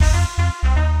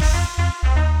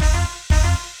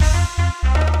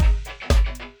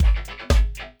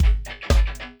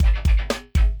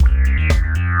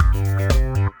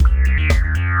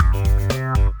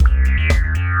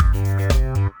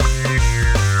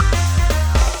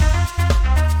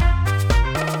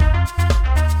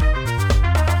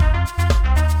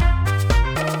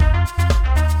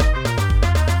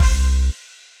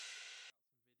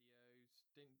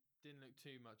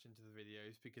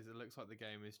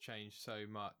changed so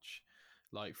much,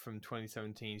 like from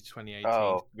 2017 to 2018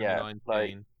 Oh to yeah, 2019.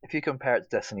 like if you compare it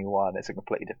to Destiny 1, it's a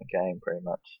completely different game, pretty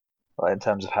much. Like in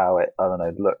terms of how it, I don't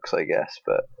know, looks, I guess,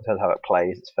 but in terms of how it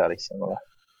plays, it's fairly similar.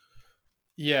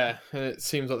 Yeah, and it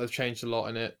seems like they've changed a lot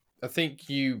in it. I think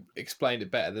you explained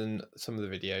it better than some of the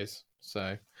videos.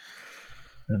 So,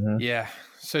 yeah.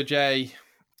 So, Jay,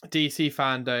 DC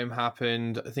fandom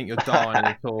happened. I think you're dying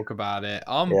to talk about it.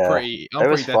 I'm Yeah, pretty it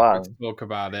was desperate to fun. talk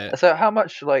about it. So how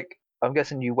much, like, I'm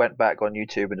guessing you went back on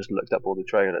YouTube and just looked up all the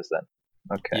trailers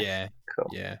then? Okay, Yeah, cool.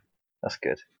 yeah. That's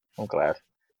good. I'm glad.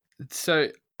 So,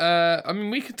 I mean,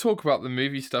 we could talk about the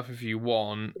movie stuff if you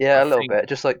want. Yeah, I a little think, bit.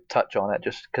 Just like touch on it,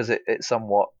 just because it's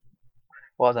somewhat.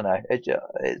 Well, I don't know.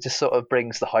 It just sort of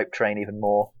brings the hype train even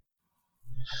more.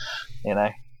 You know,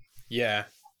 yeah.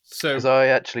 because So, I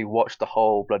actually watched the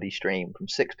whole bloody stream from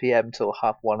 6 p.m. till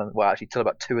half one, and well, actually till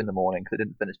about 2 in the morning because it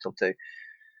didn't finish till 2.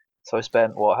 So I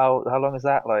spent what? How long is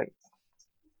that? Like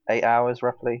 8 hours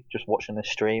roughly, just watching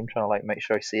this stream, trying to like make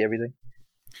sure I see everything.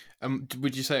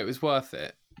 would you say it was worth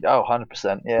it? Oh,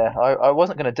 100%. Yeah, I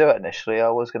wasn't going to do it initially. I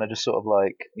was going to just sort of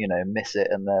like, miss it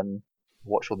and then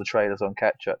watch all the trailers on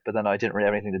catch up. But then I didn't really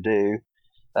have anything to do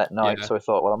that night, Yeah, so I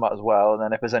thought, well, I might as well. And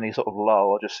then if there's any sort of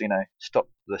lull, I'll just, stop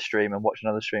the stream and watch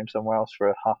another stream somewhere else for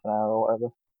a half an hour or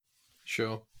whatever.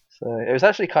 sure. So it was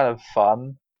actually kind of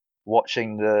fun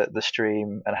watching the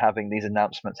stream and having these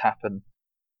announcements happen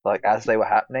like as they were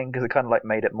happening because it kind of like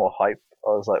made it more hype. I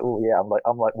was like, oh yeah,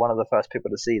 I'm like one of the first people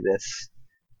to see this.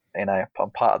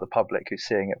 I'm part of the public who's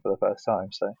seeing it for the first time,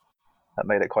 so that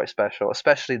made it quite special,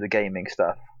 especially the gaming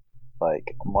stuff. Like,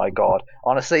 oh my god,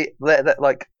 honestly,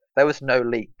 there was no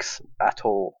leaks at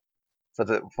all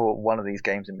for one of these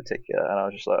games in particular, and I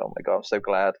was just like, oh my god, I'm so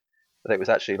glad that it was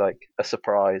actually like a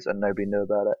surprise and nobody knew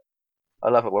about it. I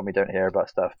love it when we don't hear about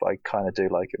stuff, but I kind of do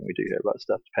like it when we do hear about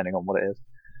stuff, depending on what it is.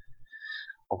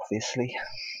 Obviously.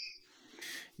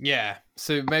 Yeah.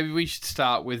 So maybe we should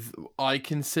start with I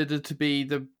consider to be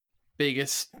the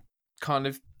biggest kind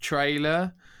of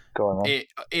trailer Going on.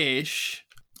 ish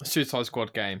Suicide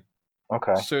Squad game.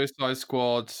 Okay. Suicide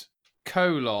Squad :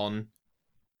 Kill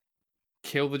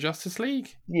the Justice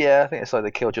League? Yeah, I think it's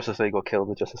either Kill Justice League or Kill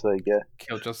the Justice League, yeah.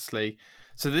 Kill Justice League.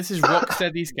 So this is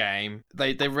Rocksteady's game.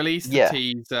 They released a Yeah.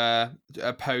 teaser,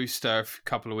 a poster a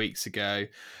couple of weeks ago.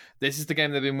 This is the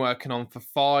game they've been working on for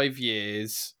 5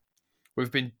 years.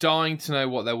 We've been dying to know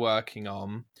what they're working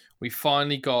on. We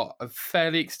finally got a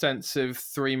fairly extensive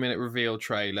 3-minute reveal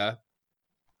trailer.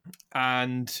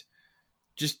 And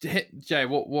just Jay,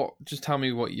 just tell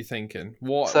me what you're thinking.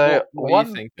 What are you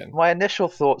thinking? My initial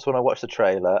thoughts when I watched the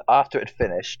trailer after it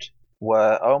finished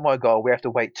were, oh my god, we have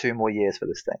to wait 2 more years for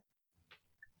this thing.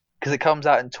 Because it comes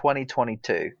out in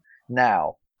 2022.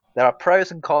 Now, there are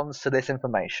pros and cons to this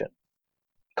information.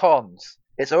 Cons.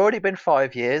 It's already been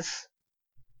 5 years.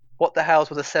 What the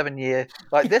hell's with a 7-year?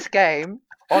 Like, this game,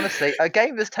 honestly, a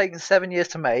game that's taken 7 years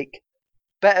to make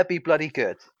better be bloody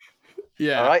good.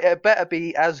 Yeah. Alright? It better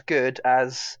be as good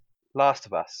as Last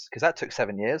of Us. Because that took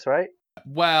 7 years, right?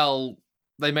 Well,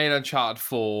 they made Uncharted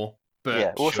 4, but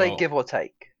yeah, we'll say give or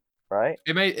take, right?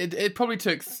 It probably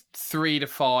took 3 to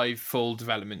 5 full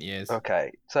development years.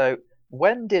 Okay, so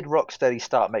when did Rocksteady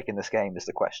start making this game is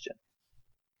the question,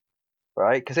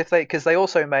 right? Because they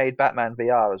also made Batman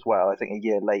VR as well, I think a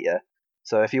year later.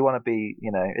 So if you want to be,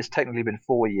 it's technically been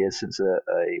 4 years since a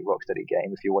Rocksteady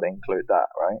game, if you want to include that,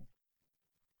 right?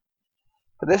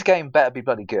 But this game better be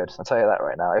bloody good. I'll tell you that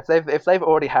right now. If they've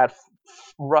already had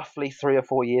roughly 3 or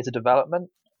 4 years of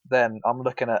development, then I'm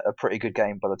looking at a pretty good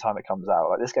game by the time it comes out.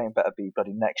 Like, this game better be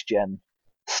bloody next gen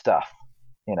stuff.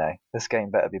 This game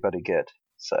better be bloody good.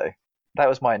 So that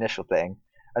was my initial thing.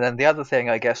 And then the other thing,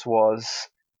 I guess, was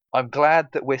I'm glad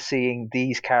that we're seeing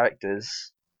these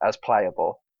characters as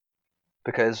playable,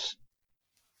 because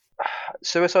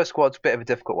Suicide Squad's a bit of a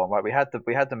difficult one, right? We had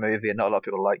the movie and not a lot of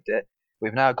people liked it.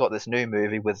 We've now got this new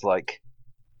movie with like,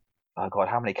 oh god,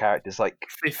 how many characters? Like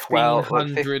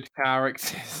 1,500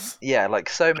 characters. Yeah, like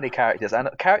so many characters, and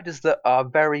characters that are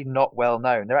very not well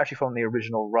known. They're actually from the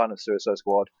original run of Suicide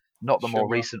Squad, not the more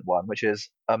recent one, which is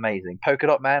amazing. Polka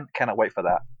Dot Man, cannot wait for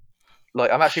that.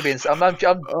 Like, I'm actually I'm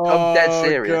dead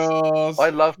serious. God. I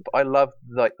love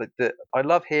like I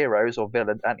love heroes or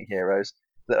villains, anti-heroes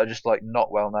that are just like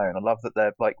not well known. I love that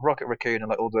they're like Rocket Raccoon and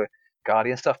like all the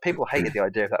Guardian stuff. People hated the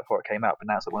idea of that before it came out, but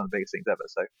now it's like one of the biggest things ever.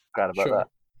 So glad about that.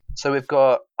 So we've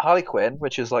got Harley Quinn,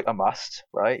 which is like a must,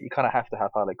 right? You kind of have to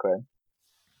have Harley Quinn.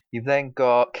 You've then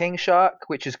got King Shark,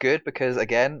 which is good because,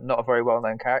 again, not a very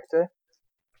well-known character.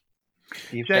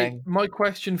 My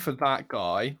question for that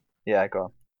guy... Yeah, go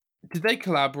on. Did they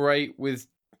collaborate with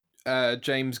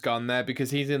James Gunn there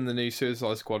because he's in the new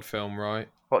Suicide Squad film, right?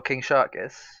 What, King Shark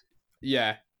is?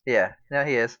 Yeah. Yeah, no,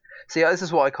 he is. See, this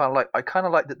is what I kind of like. I kind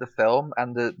of like that the film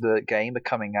and the game are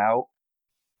coming out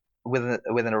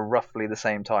within a roughly the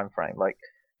same time frame. Like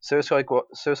Suicide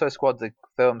Squad, the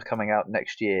film's coming out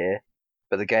next year,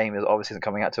 but the game is obviously isn't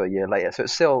coming out till a year later. So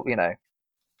it's still,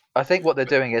 I think what they're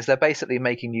doing is they're basically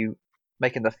making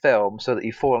the film so that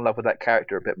you fall in love with that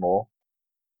character a bit more,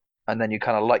 and then you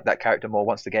kind of like that character more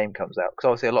once the game comes out. Because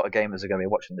obviously a lot of gamers are going to be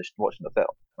watching the film,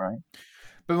 right?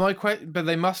 But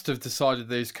they must have decided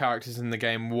those characters in the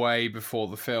game way before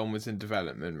the film was in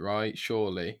development, right?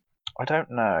 Surely. I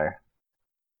don't know.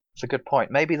 It's a good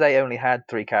point. Maybe they only had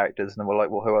 3 characters and then were like,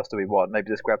 well, who else do we want?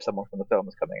 Maybe just grab someone from the film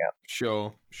that's coming out.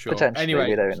 Sure. Potentially, Anyway,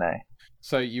 we don't know.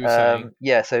 So you were saying?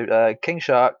 Yeah, so King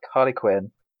Shark, Harley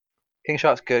Quinn. King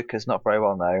Shark's good because not very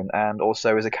well known, and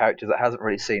also is a character that hasn't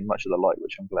really seen much of the light,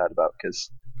 which I'm glad about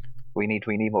because we need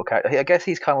more characters. I guess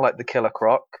he's kind of like the Killer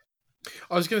Croc.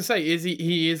 I was going to say,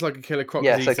 he is like a Killer Croc?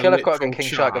 Yeah, so Killer Croc and King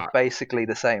shark. Shark are basically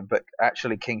the same, but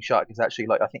actually King Shark is actually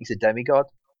like, I think he's a demigod.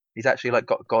 He's actually like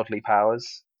got godly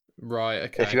powers. Right,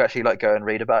 okay. If you actually like go and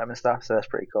read about him and stuff, so that's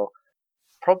pretty cool.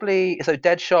 Probably, so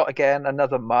Deadshot again,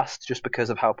 another must, just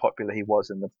because of how popular he was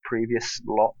in the previous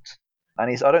lot. And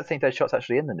I don't think Deadshot's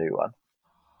actually in the new one.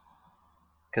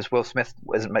 Because Will Smith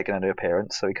isn't making a new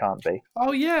appearance, so he can't be.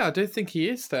 Oh yeah, I don't think he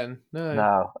is then. No.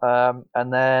 No.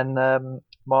 And then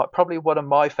probably one of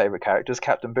my favourite characters,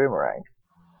 Captain Boomerang.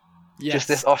 Yes. Just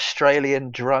this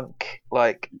Australian drunk,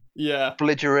 like,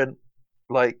 belligerent,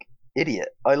 like, idiot.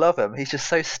 I love him. He's just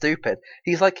so stupid.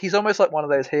 He's almost like one of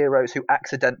those heroes who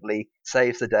accidentally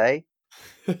saves the day,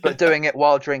 but doing it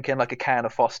while drinking like a can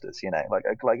of Foster's, like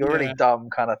a really dumb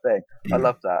kind of thing. I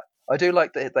love that. I do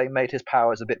like that they made his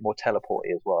powers a bit more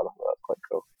teleporty as well. I thought that's quite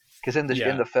cool. Because in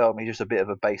the film, he's just a bit of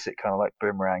a basic kind of like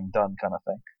Boomerang done kind of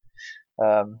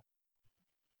thing.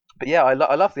 But yeah, I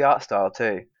love the art style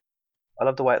too. I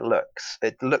love the way it looks.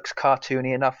 It looks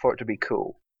cartoony enough for it to be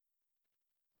cool.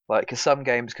 Like, because some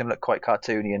games can look quite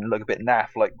cartoony and look a bit naff.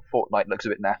 Like Fortnite looks a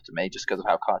bit naff to me just because of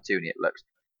how cartoony it looks.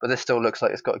 But this still looks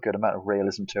like it's got a good amount of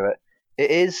realism to it.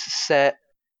 It is set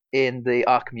in the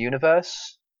Arkham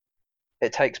universe.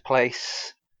 It takes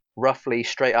place roughly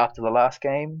straight after the last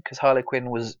game because Harley Quinn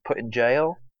was put in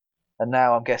jail, and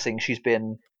now I'm guessing she's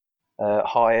been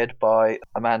hired by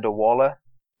Amanda Waller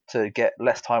to get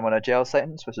less time on her jail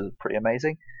sentence, which is pretty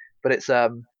amazing. But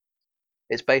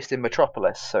it's based in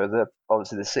Metropolis, so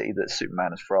obviously the city that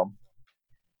Superman is from.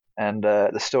 And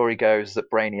the story goes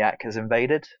that Brainiac has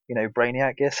invaded. You know who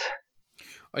Brainiac is?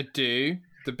 I do.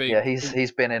 Yeah,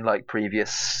 he's been in like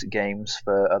previous games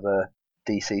for other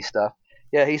DC stuff.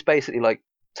 Yeah, he's basically like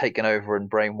taken over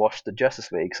and brainwashed the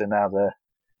Justice League. So now the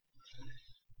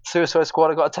Suicide Squad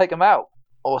have got to take him out,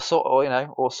 or sort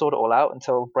it all out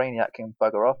until Brainiac can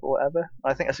bugger off or whatever.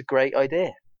 I think that's a great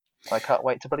idea. I can't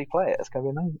wait to bloody play it. It's going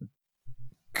to be amazing.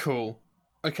 Cool.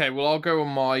 Okay, well, I'll go on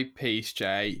my piece,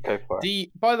 Jay. Go for it.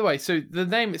 By the way, so the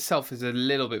name itself is a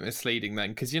little bit misleading then,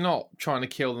 because you're not trying to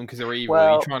kill them because they're evil.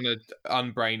 Well, you're trying to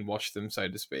unbrainwash them, so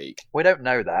to speak. We don't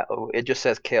know that. It just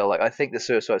says kill. Like, I think the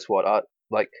Suicide Squad are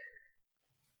like,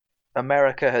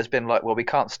 America has been like, well, we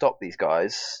can't stop these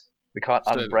guys. We can't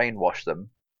unbrainwash them.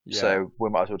 Yeah. So we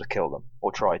might as well just kill them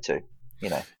or try to.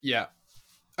 Yeah.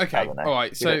 Okay. All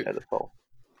right. So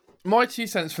my 2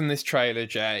 cents from this trailer,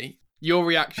 Jay. Your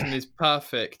reaction is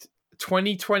perfect.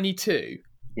 2022.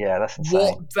 Yeah, that's insane.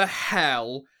 What the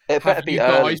hell have you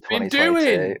guys been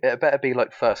doing? It better be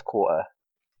like first quarter.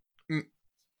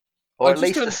 Or at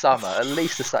least the summer. At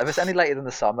least the summer. If it's any later than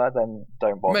the summer, then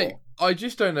don't bother. Mate, I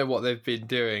just don't know what they've been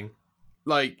doing.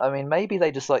 Like, I mean, maybe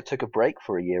they just like took a break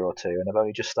for a year or two and have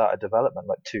only just started development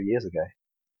like 2 years ago.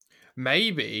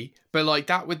 Maybe, but like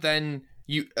that would then...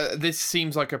 this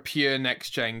seems like a pure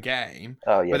next-gen game.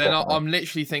 Oh, yeah, but then I'm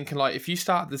literally thinking, like, if you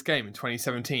started this game in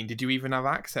 2017, did you even have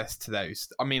access to those?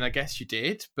 I mean, I guess you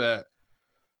did, but...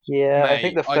 Yeah, mate, I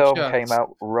think the film came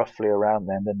out roughly around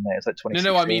then, didn't it? It's like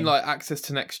 2016. No, I mean, like, access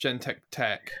to next-gen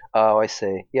tech. Oh, I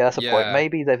see. Yeah, that's a point.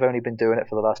 Maybe they've only been doing it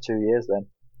for the last 2 years then.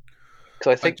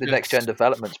 Because I think the next-gen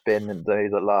development's been in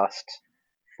the last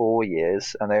 4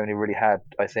 years, and they only really had,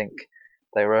 I think...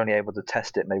 They were only able to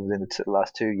test it maybe within the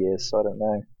last 2 years, so I don't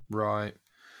know. Right.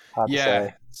 Hard to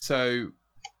say. So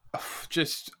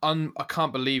I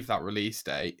can't believe that release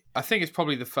date. I think it's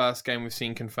probably the first game we've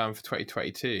seen confirmed for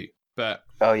 2022. But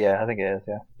oh yeah, I think it is.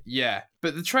 Yeah. Yeah,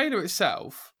 but the trailer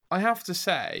itself, I have to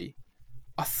say,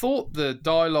 I thought the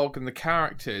dialogue and the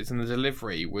characters and the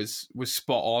delivery was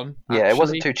spot on. Yeah, it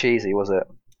wasn't too cheesy, was it?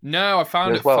 No, I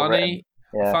found it funny. Written.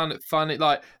 I Yeah. found it funny,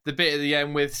 like the bit at the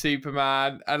end with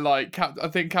Superman and like I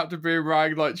think Captain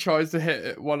Boomerang like tries to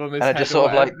hit one on his And it head just or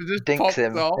sort of whatever, like it just dinks popped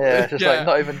him. off. Yeah, just like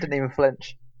Yeah, didn't even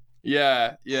flinch.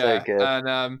 yeah, So yeah. good.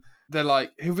 And they're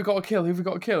like, "Who've we got to kill? Who've we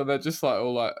got to kill?" And they're just like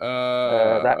all like,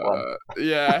 That one.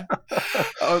 yeah."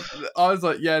 I was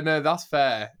like, "Yeah, no, that's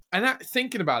fair." And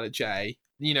thinking about it, Jay,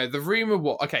 you know, the rumor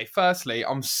was okay. Firstly,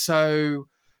 I'm so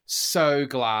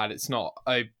glad it's not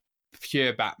a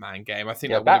pure Batman game. I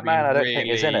think Yeah, that would have Batman. been I don't think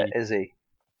is in it, really. is he?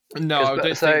 No, Because I don't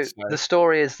think so so. the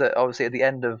story is that obviously at the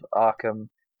end of Arkham,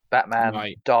 Batman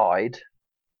Right. died.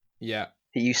 Yeah.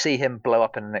 You see him blow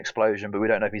up in an explosion, but we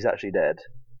don't know if he's actually dead.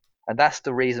 And that's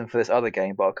the reason for this other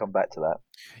game, but I'll come back to that.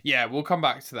 Yeah, we'll come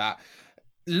back to that.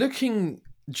 Looking,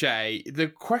 Jay, the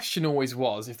question always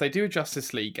was, if they do a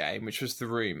Justice League game, which was the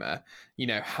rumor, you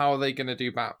know, how are they going to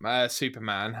do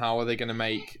Superman? How are they going to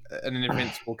make an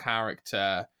invincible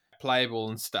character playable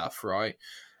and stuff, right?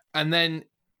 And then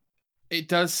it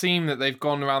does seem that they've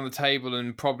gone around the table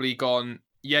and probably gone,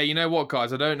 yeah, you know what,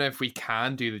 guys, I don't know if we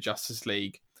can do the Justice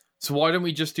League. So why don't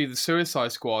we just do the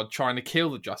Suicide Squad trying to kill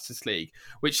the Justice League?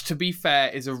 Which, to be fair,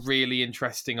 is a really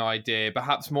interesting idea,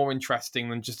 perhaps more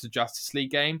interesting than just a Justice League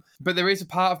game. But there is a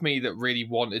part of me that really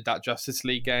wanted that Justice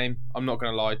League game. I'm not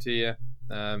going to lie to you.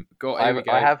 Here we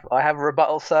go. I have a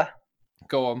rebuttal, sir.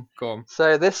 Go on.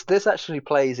 So this actually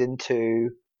plays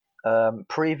into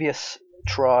previous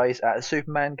tries at a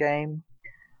Superman game,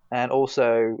 and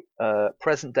also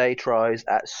present day tries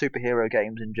at superhero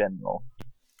games in general.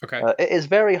 Okay. It is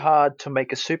very hard to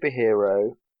make a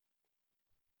superhero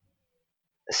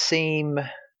seem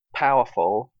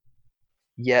powerful,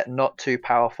 yet not too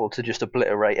powerful to just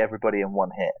obliterate everybody in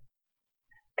one hit.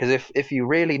 Because if you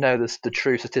really know the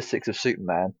true statistics of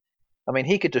Superman, I mean,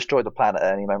 he could destroy the planet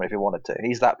at any moment if he wanted to.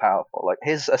 He's that powerful. Like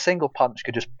a single punch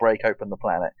could just break open the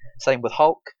planet. Same with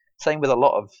Hulk. Same with a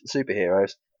lot of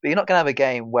superheroes. But you're not going to have a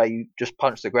game where you just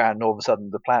punch the ground and all of a sudden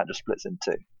the planet just splits in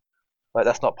two. Like,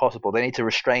 that's not possible. They need to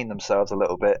restrain themselves a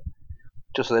little bit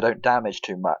just so they don't damage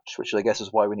too much, which I guess is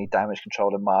why we need damage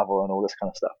control in Marvel and all this kind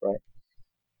of stuff, right?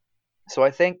 So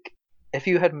I think if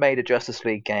you had made a Justice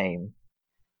League game,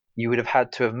 you would have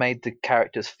had to have made the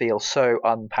characters feel so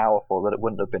unpowerful that it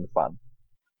wouldn't have been fun.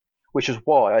 Which is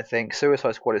why I think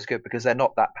Suicide Squad is good, because they're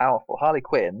not that powerful. Harley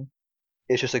Quinn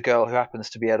is just a girl who happens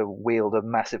to be able to wield a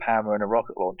massive hammer and a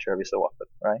rocket launcher every so often,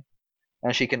 right?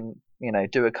 And she can,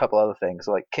 do a couple other things.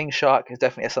 Like King Shark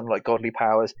definitely has some like godly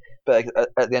powers, but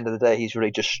at the end of the day, he's really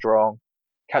just strong.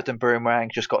 Captain Boomerang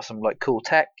just got some like cool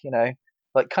tech,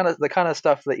 like the kind of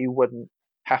stuff that you wouldn't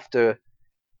have to,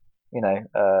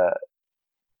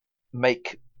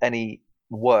 make any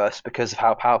worse because of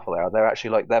how powerful they are. They're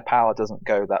actually like their power doesn't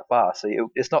go that far, so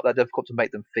it's not that difficult to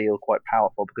make them feel quite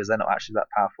powerful because they're not actually that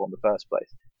powerful in the first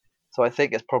place. So I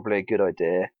think it's probably a good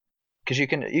idea, because you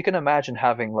can imagine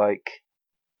having like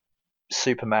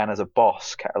Superman as a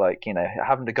boss, like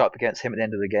having to go up against him at the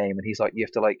end of the game, and he's like, you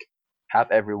have to like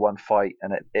have everyone fight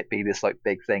and it be this like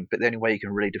big thing, but the only way you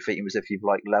can really defeat him is if you've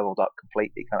like leveled up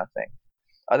completely, kind of thing.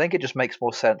 I think it just makes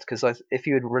more sense, because if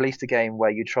you had released a game where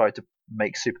you tried to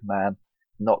make Superman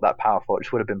not that powerful, it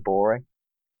just would have been boring.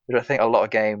 But I think a lot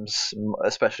of games,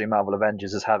 especially Marvel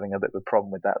Avengers, is having a bit of a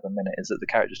problem with that at the minute, is that the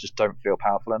characters just don't feel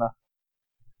powerful enough,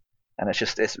 and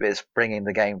it's bringing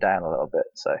the game down a little bit.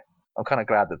 So I'm kind of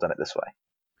glad they've done it this way.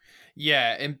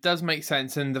 Yeah, it does make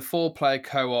sense, and the 4-player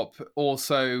co-op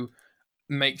also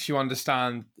makes you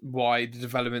understand why the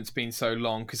development's been so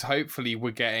long, because hopefully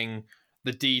we're getting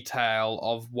the detail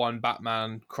of one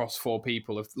Batman cross 4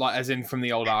 people, like as in from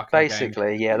the old Arkham Basically,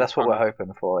 games. yeah, that's what we're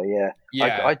hoping for. Yeah,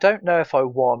 Yeah. I don't know if I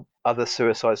want other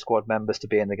Suicide Squad members to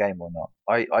be in the game or not.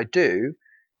 I do,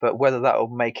 but whether that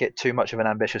will make it too much of an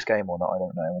ambitious game or not, I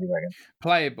don't know. What do you reckon?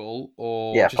 Playable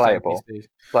or Yeah, just playable. NPCs?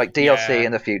 Like DLC Yeah.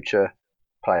 in the future,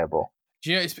 playable. Do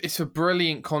you know, it's a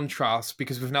brilliant contrast,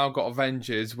 because we've now got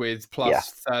Avengers with plus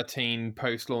 13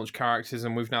 post-launch characters,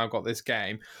 and we've now got this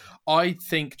game. I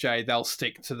think, Jay, they'll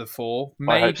stick to the 4.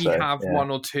 Maybe so, have yeah.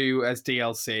 1 or 2 as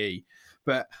DLC,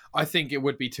 but I think it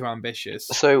would be too ambitious.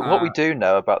 So what we do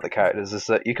know about the characters is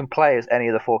that you can play as any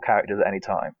of the 4 characters at any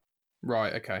time.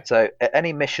 Right, okay. So at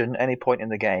any mission, any point in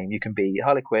the game, you can be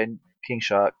Harley Quinn, King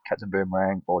Shark, Captain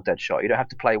Boomerang, or Deadshot. You don't have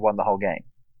to play one the whole game.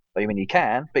 I mean, you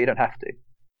can, but you don't have to.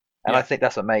 And I think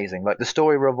that's amazing. Like, the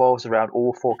story revolves around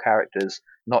all 4 characters,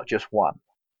 not just one.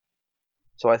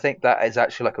 So I think that is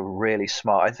actually like a really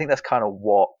smart. I think that's kind of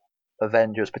what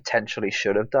Avengers potentially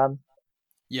should have done.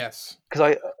 Yes.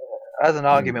 Because as an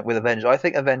argument with Avengers, I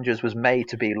think Avengers was made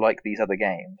to be like these other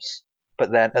games,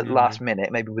 but then at last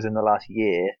minute, maybe within the last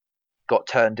year, got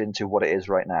turned into what it is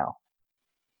right now.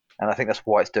 And I think that's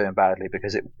why it's doing badly,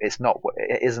 because it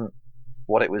isn't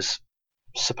what it was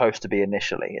supposed to be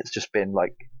initially. It's just been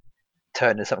like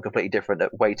turned into something completely different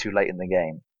at way too late in the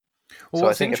game. Well, So I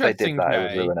what's think if they did interesting, that, it would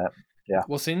Jay, ruin it. Yeah.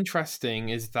 what's interesting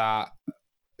is that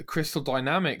Crystal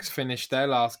Dynamics finished their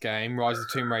last game, Rise of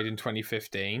the Tomb Raider, in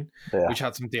 2015, Yeah. which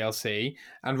had some DLC,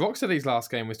 and Rocksteady's last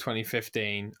game was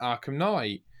 2015, Arkham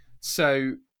Knight.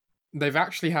 So they've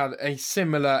actually had a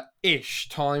similar-ish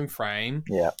time frame,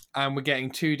 Yeah. and we're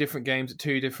getting two different games at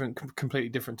two different, completely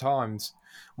different times.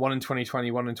 One in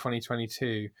 2020, one in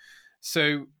 2022.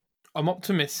 So I'm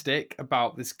optimistic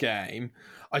about this game.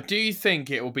 I do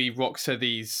think it will be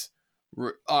Rocksteady's.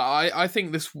 I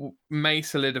think this may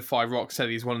solidify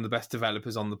Rocksteady as one of the best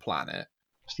developers on the planet.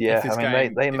 Yeah, I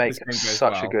mean they If make this game goes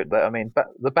such a well. good. I mean,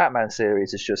 the Batman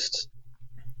series is just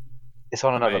it's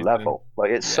on another Amazing. level.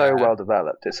 Like it's so well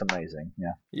developed. It's amazing.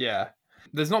 Yeah. Yeah.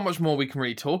 There's not much more we can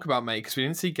really talk about, mate, because we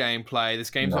didn't see gameplay. This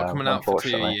game's not coming out for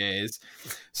 2 years.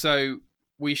 So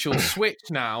we shall switch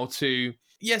now to...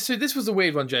 Yeah, so this was a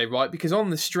weird one, Jay, right? Because on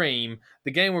the stream,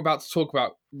 the game we're about to talk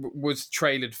about was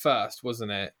trailered first,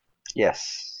 wasn't it?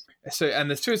 Yes. So,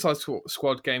 and the Suicide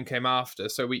Squad game came after,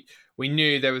 so we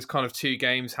knew there was kind of two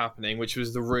games happening, which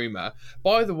was the rumor.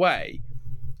 By the way,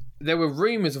 there were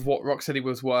rumors of what Rocksteady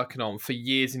was working on for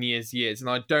years and years and years, and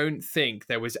I don't think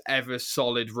there was ever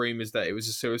solid rumors that it was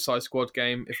a Suicide Squad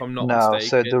game, if I'm not mistaken.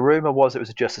 So the rumor was it was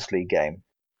a Justice League game.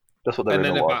 That's what the rumor was.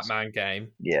 And then a Batman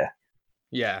game. Yeah.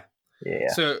 Yeah. Yeah.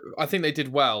 So I think they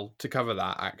did well to cover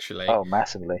that, actually. Oh,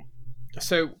 massively.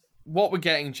 So what we're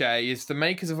getting, Jay, is the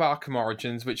makers of Arkham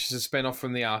Origins, which is a spin-off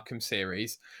from the Arkham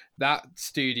series. That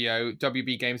studio,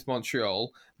 WB Games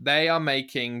Montreal, they are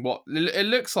making what it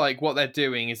looks like. What they're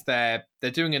doing is they're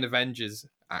doing an Avengers.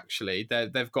 Actually,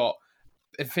 they've got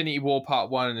Infinity War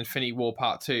Part 1 and Infinity War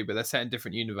Part 2, but they're set in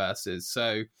different universes.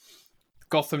 So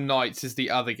Gotham Knights is the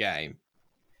other game.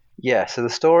 Yeah. So the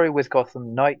story with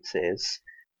Gotham Knights is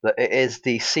that it is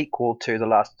the sequel to the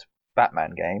last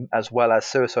Batman game, as well as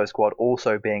Suicide Squad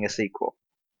also being a sequel.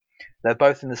 They're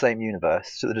both in the same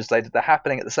universe, so they're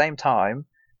happening at the same time,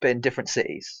 but in different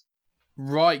cities.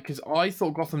 Right, because I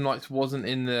thought Gotham Knights wasn't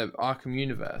in the Arkham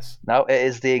universe. No, it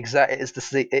is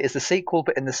the sequel,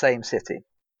 but in the same city.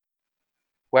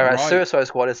 Whereas Suicide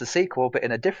Squad is the sequel, but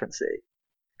in a different city.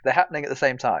 They're happening at the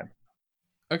same time.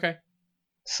 Okay.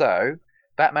 So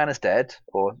Batman is dead,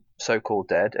 or so-called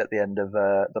dead, at the end of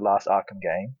the last Arkham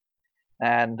game,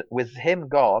 and with him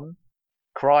gone,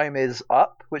 crime is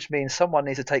up, which means someone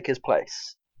needs to take his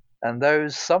place, and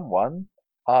those someone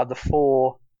are the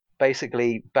four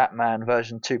basically Batman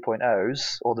version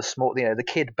 2.0s, or the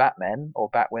kid Batmen or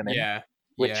Batwomen,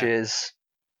 which is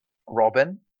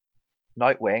Robin,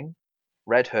 Nightwing,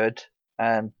 Red Hood,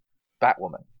 and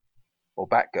Batwoman or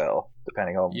Batgirl,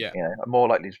 depending on more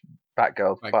likely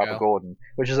Batgirl, Barbara Gordon,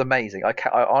 which is amazing.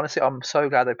 I honestly, I'm so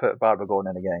glad they put Barbara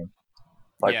Gordon in the game.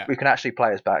 Like we can actually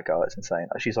play as Batgirl. It's insane.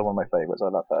 She's one of my favorites. I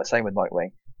love her. Same with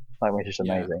Nightwing. Nightwing's just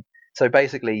amazing. So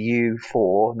basically, you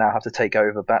four now have to take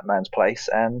over Batman's place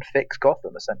and fix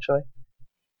Gotham, essentially.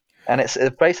 And it's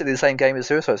basically the same game as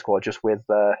Suicide Squad, just with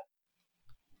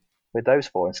those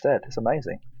four instead. It's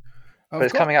amazing. But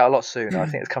it's coming out a lot sooner. I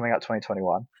think it's coming out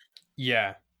 2021.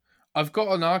 Yeah. I've got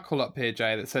an article up here,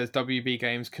 Jay, that says WB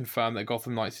Games confirmed that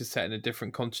Gotham Knights is set in a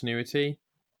different continuity,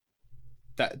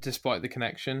 that despite the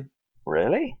connection.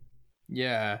 Really?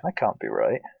 Yeah. That can't be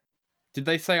right. Did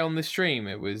they say on the stream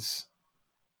it was...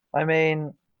 I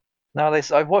mean, no,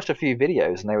 I've watched a few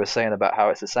videos and they were saying about how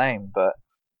it's the same, but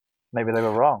maybe they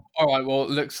were wrong. All right, well,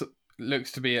 it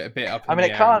looks to be a bit up in the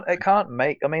air. It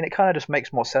kind of just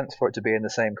makes more sense for it to be in the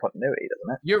same continuity,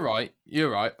 doesn't it?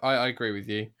 You're right. I agree with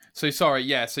you. So, sorry,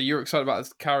 yeah, so you're excited about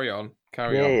this. Carry on.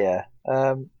 Yeah.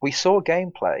 We saw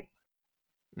gameplay.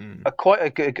 Quite a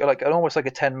good, almost like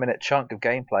a 10-minute chunk of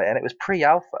gameplay, and it was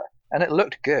pre-alpha, and it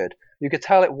looked good. You could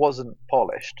tell it wasn't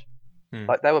polished.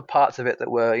 Like there were parts of it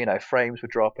that were, frames were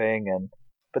dropping,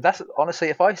 but that's honestly,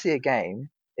 if I see a game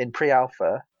in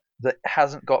pre-alpha that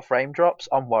hasn't got frame drops,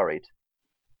 I'm worried.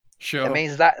 Sure. It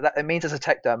means that it means it's a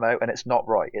tech demo and it's not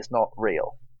right. It's not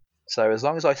real. So as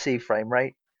long as I see frame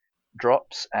rate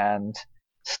drops and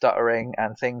stuttering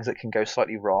and things that can go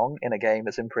slightly wrong in a game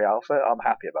that's in pre-alpha, I'm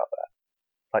happy about that.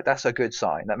 Like that's a good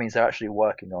sign. That means they're actually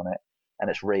working on it and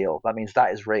it's real. That means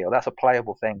that is real. That's a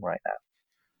playable thing right now.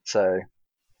 So,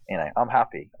 I'm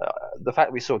happy. The fact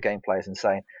that we saw gameplay is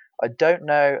insane. I don't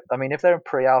know. I mean, if they're in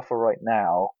pre-alpha right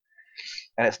now,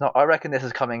 and it's not, I reckon this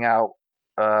is coming out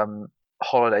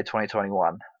holiday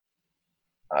 2021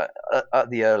 at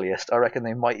the earliest. I reckon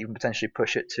they might even potentially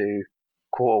push it to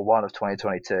Q1 of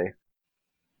 2022,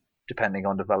 depending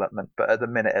on development. But at the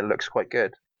minute, it looks quite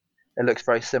good. It looks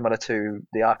very similar to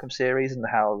the Arkham series and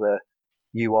how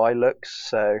UI looks.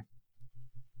 So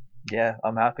yeah,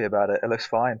 I'm happy about it. It looks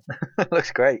fine. It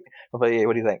looks great. What about you?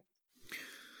 What do you think?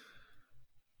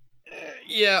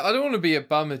 Yeah, I don't want to be a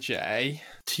bummer, Jay.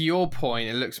 To your point,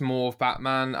 it looks more of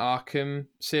Batman Arkham Yeah,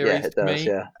 series it to does. me.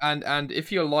 Yeah, And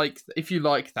if you like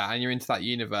that and you're into that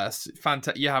universe,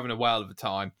 you're having a whale of a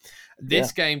time. yeah.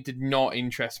 This game did not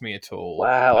interest me at all,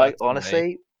 Wow. I personally,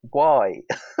 honestly, why?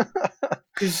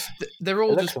 because they're It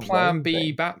all looks just Plan B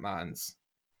amazing. Batmans.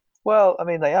 Well, I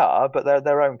mean, they are, but they're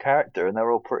their own character, and they're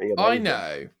all pretty I amazing.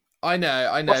 know, What's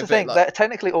the but thing? like, That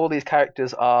technically all these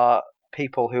characters are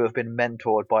people who have been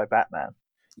mentored by Batman.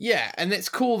 yeah, and it's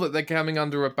cool that they're coming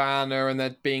under a banner and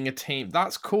they're being a team.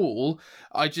 That's cool.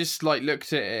 I just like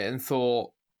looked at it and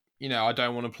thought, I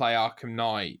don't want to play Arkham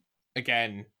Knight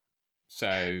again.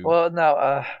 So Well,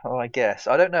 no, well, I guess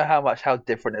I don't know how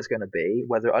different it's going to be.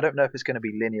 Whether I don't know if it's going to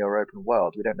be linear or open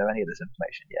world. We don't know any of this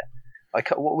information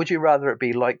yet. Would you rather it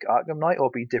be like Arkham Knight or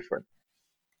be different?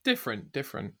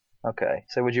 different. Okay,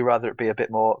 so would you rather it be a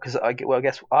bit more? Because I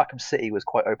guess Arkham City was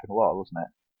quite open world, wasn't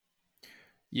it?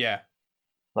 Yeah,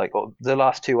 Like the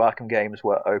last two Arkham games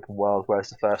were open world, whereas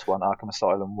the first one, Arkham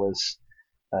Asylum, was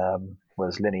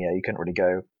linear. You couldn't really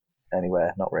go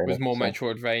anywhere, not it was really. more So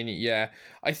Metroidvania. Yeah,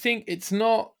 I think it's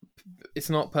not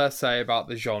per se about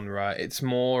the genre. It's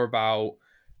more about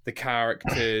the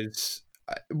characters.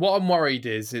 What I'm worried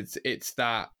is it's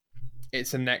that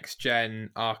it's a next gen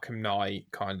Arkham Knight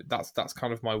kind of. That's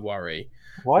kind of my worry.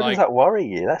 why does Like, that worry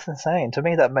you? That's insane. To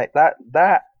me,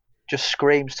 that just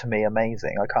screams to me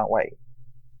amazing. I can't wait.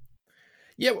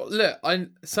 yeah, well, look,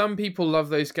 some people love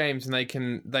those games and they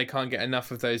can't get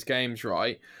enough of those games,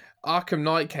 right? Arkham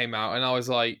Knight came out and I was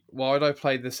like, why would I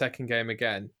play the second game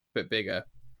again, but bigger?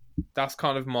 That's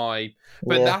kind of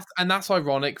but Yeah, that's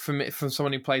ironic for me, from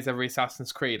someone who plays every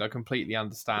Assassin's Creed. I completely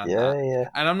understand yeah, that, yeah.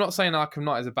 and I'm not saying Arkham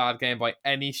Knight is a bad game by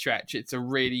any stretch. It's a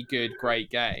really good, great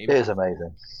It game, is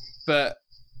amazing. but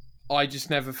I just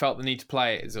never felt the need to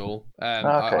play it. Is all. Okay,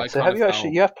 I so kind have of you actually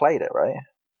felt you have played it, right?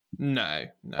 no,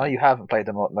 Oh, you haven't played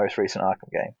the most recent Arkham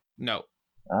game. no.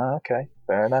 Oh, okay,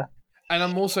 fair enough. And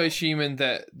I'm also assuming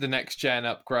that the next gen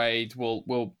upgrade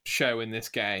will show in this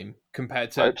game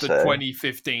compared to Hope the so.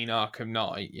 2015 Arkham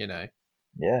Knight.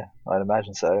 Yeah, I'd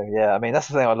imagine so. Yeah, I mean that's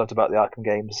the thing I loved about the Arkham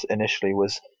games initially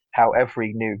was how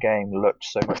every new game looked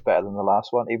so much better than the last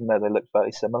one, even though they looked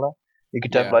very similar. You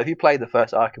could Yeah, like if you play the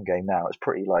first Arkham game now, it's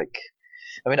pretty like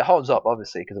I mean it holds up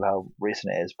obviously because of how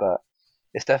recent it is, but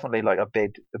it's definitely like a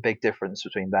big difference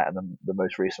between that and the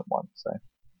most recent one. So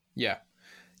yeah.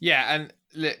 Yeah,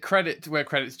 and credit where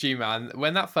credit's due, man.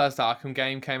 When that first Arkham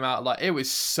game came out, like it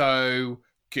was so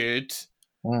good.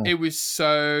 mm. It was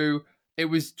so. It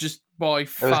was just by It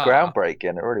was far.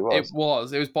 groundbreaking. It really It was.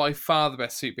 was. It was by far the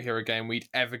best superhero game we'd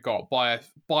ever got by a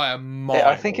I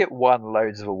think mile. it won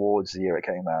loads of awards the year it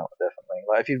came out. Definitely.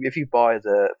 Like if you buy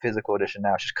the physical edition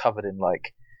now, it's just covered in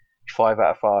like 5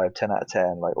 out of 5, 10 out of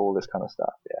 10, like all this kind of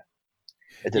stuff. Yeah,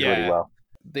 it did really Yeah, well.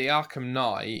 the Arkham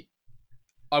Knight.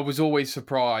 I was always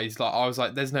surprised. Like I was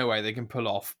like, "There's no way they can pull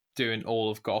off doing all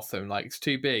of Gotham. Like it's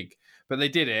too big." But they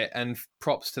did it, and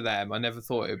props to them. I never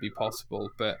thought it would be possible.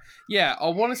 But yeah, I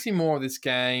want to see more of this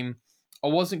game. I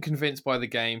wasn't convinced by the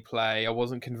gameplay. I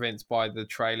wasn't convinced by the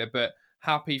trailer. But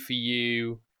happy for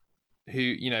you,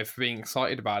 for being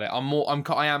excited about it.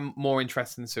 I am more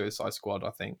interested in Suicide Squad,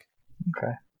 I think.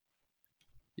 Okay.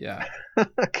 Yeah.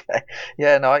 Okay.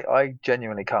 Yeah. No, I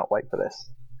genuinely can't wait for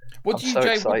this. What I'm do you, so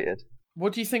Jay? excited.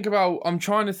 What do you think about? I'm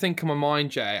trying to think in my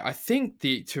mind, Jay. I think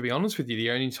to be honest with you,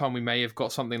 the only time we may have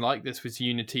got something like this was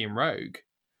Unity and Rogue,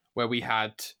 where we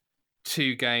had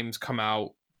two games come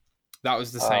out. That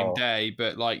was the same Oh. day,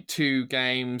 but like two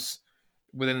games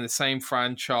within the same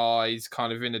franchise,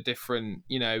 kind of in a different.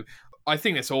 I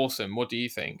think that's awesome. What do you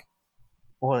think?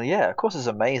 Well, yeah. Of course, it's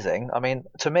amazing. I mean,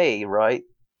 to me, right?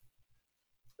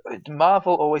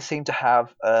 Marvel always seem to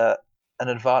have an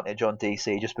advantage on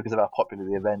DC just because of how popular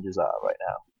the Avengers are right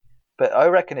now. But I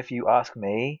reckon if you ask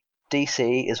me,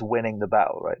 DC is winning the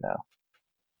battle right now,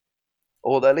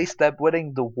 or at least they're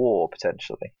winning the war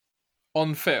potentially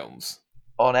On films.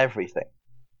 on everything.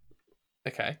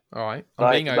 Okay, all right. I'm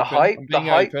Like being open. I'm being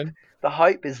open. the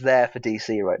hype is there for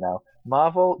DC right now.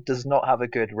 Marvel does not have a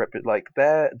good like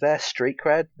their street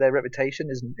cred, their reputation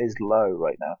is low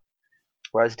right now.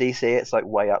 Whereas DC, it's like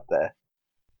way up there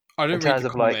I in don't read terms the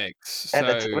of like comics, so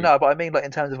no, but I mean like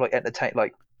in terms of like entertain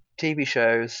like TV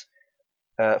shows,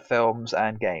 films,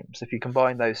 and games. If you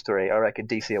combine those three, I reckon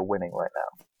DC are winning right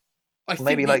now. I think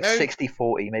Maybe the like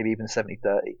 60-40, maybe even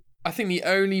 70-30. I think the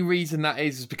only reason that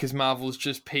is because Marvel's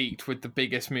just peaked with the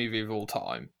biggest movie of all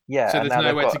time. Yeah, So and there's now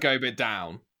they've nowhere to got go but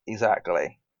down.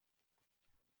 exactly.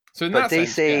 So in But that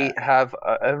sense, yeah. DC have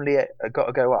only got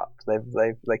to go up.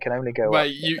 They can only go up.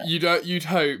 Wait, you'd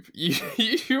hope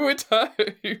you would hope.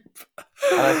 And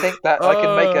I think that I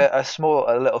can make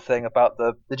a little thing about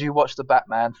the. Did you watch the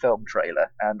Batman film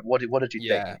trailer? And what did you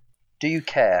think? Yeah. Do you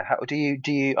care? How do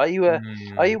you are you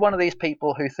are you one of these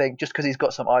people who think just because he's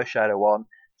got some eyeshadow on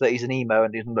that he's an emo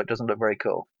and doesn't look very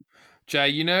cool? Jay,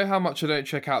 you know how much I don't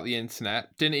check out the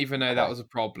internet. Didn't even know that Okay. was a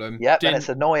problem. Yep, and Didn't. it's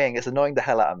annoying. It's annoying the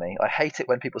hell out of me. I hate it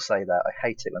when people say that. I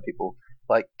hate it when people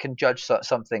like can judge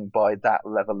something by that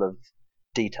level of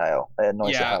detail. It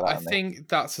annoys the Yeah, hell I out of me. think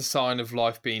that's a sign of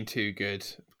life being too good.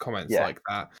 Comments Yeah. like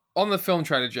that. On the film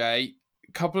trailer, Jay,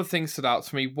 a couple of things stood out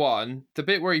to me. One, the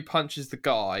bit where he punches the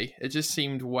guy, it just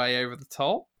seemed way over the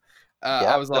top.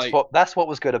 I was like, that's what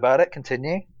was good about it.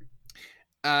 Continue.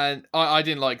 and I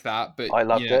didn't like that, but I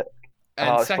loved it. And And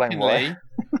I'll explain secondly, why.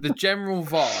 the general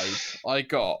vibe I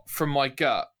got from my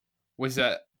gut was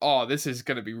that, oh, this is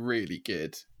going to be really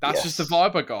good. That's just the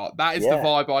vibe I got. That is the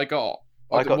vibe I got.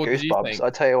 I got what did you goosebumps. think? I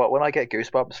tell you what, when I get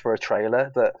goosebumps for a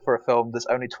trailer that for a film that's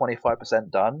only 25%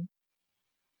 done,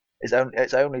 it's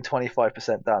only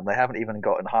 25% done. They haven't even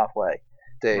gotten halfway,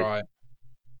 dude. Right.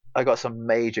 I got some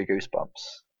major goosebumps.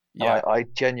 Yeah. I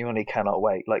genuinely cannot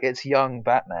wait. Like it's young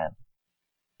Batman.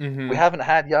 Mm-hmm. We haven't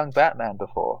had young Batman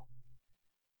before.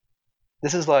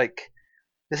 This is like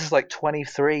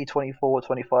 23, 24,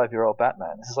 25-year-old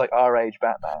Batman. This is like our age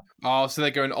Batman. Oh, so they're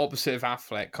going opposite of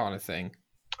Affleck kind of thing.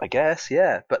 I guess,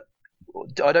 yeah. But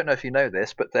I don't know if you know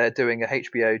this, but they're doing a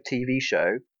HBO TV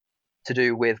show to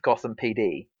do with Gotham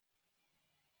PD.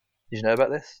 Did you know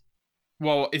about this?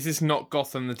 Well, is this not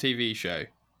Gotham the TV show?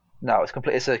 No,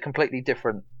 it's a completely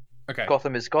different. Okay.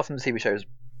 Gotham's TV show is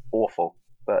awful,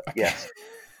 but Okay. yes.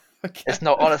 Okay. It's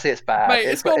not. Honestly, it's bad. Mate,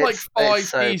 it's got like 5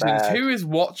 so seasons. bad. Who is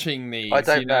watching these? I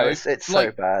don't know. It's like,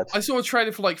 so bad. I saw a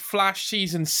trailer for like Flash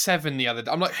season 7 the other day.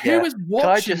 I'm like, who is watching? Can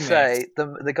I just this? say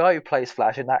the guy who plays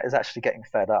Flash in that is actually getting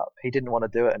fed up. He didn't want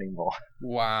to do it anymore.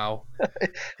 Wow.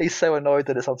 He's so annoyed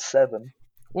that it's on 7.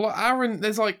 Well, Aaron,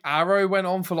 there's like Arrow went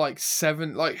on for like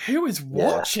 7. Like, who is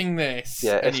watching this?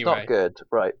 Yeah, it's not good,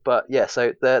 right? But yeah,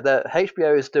 so the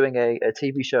HBO is doing a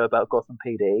TV show about Gotham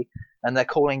PD, and they're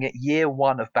calling it Year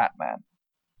One of Batman.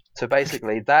 So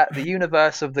basically, the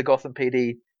universe of the Gotham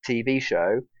PD TV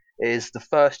show is the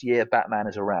first year Batman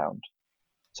is around.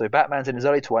 So Batman's in his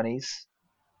early 20s,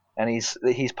 and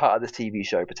he's part of this TV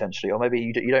show potentially, or maybe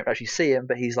you don't actually see him,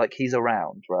 but he's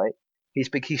around, right? He's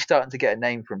starting to get a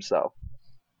name for himself.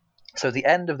 So the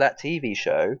end of that TV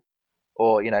show,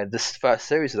 or this first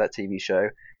series of that TV show,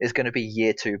 is going to be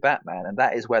Year 2 Batman, and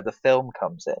that is where the film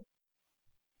comes in.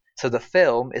 So the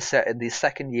film is set in the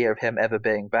second year of him ever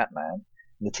being Batman,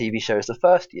 and the TV show is the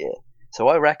first year. So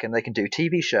I reckon they can do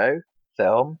TV show,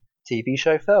 film, TV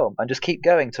show, film, and just keep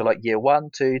going to like year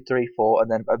 1, 2, 3, 4,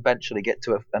 and then eventually get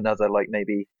to another, like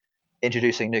maybe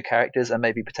introducing new characters and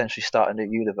maybe potentially start a new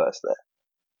universe there.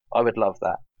 I would love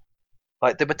that.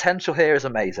 Like the potential here is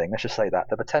amazing. Let's just say that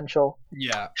the potential.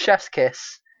 Yeah. Chef's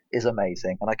kiss is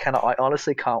amazing, and I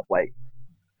honestly can't wait.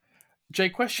 Jay,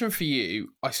 question for you.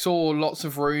 I saw lots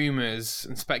of rumours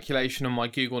and speculation on my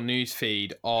Google News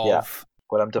feed of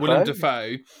Willem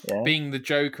Dafoe being the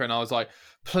Joker, and I was like,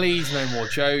 please, no more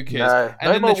Jokers.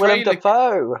 No more Willem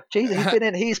Dafoe. Jesus,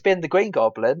 he's been the Green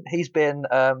Goblin. He's been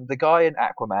the guy in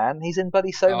Aquaman. He's in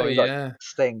bloody many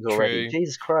things already. True.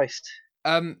 Jesus Christ.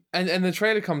 And the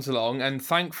trailer comes along, and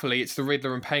thankfully it's the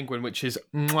Riddler and Penguin, which is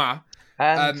mwah.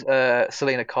 And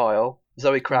Selena Kyle,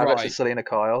 Zoe Kravitz and Selena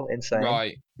Kyle,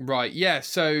 insane. Right. Yeah.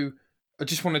 So I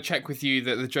just want to check with you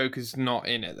that the Joker's not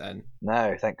in it. Then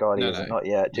no, thank God he isn't. Not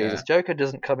yet. Jesus, yeah. Joker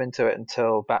doesn't come into it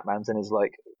until Batman's in his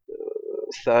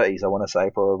 30s. I want to say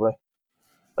probably.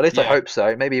 At least I hope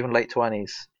so. Maybe even late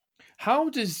 20s. How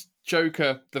does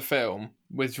Joker the film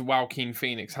with Joaquin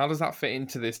Phoenix, how does that fit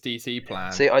into this DC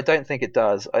plan? See, I don't think it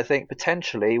does. I think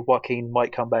potentially Joaquin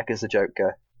might come back as the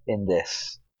Joker in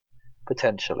this.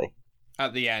 Potentially.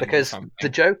 At the end. Because the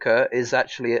Joker is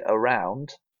actually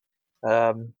around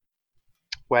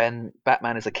when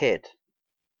Batman is a kid.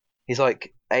 He's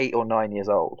like 8 or 9 years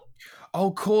old. Oh,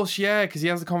 of course, yeah, because he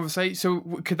has a conversation. So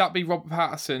could that be Robert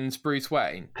Pattinson's Bruce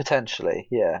Wayne? Potentially,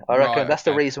 yeah. I reckon that's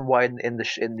the reason why in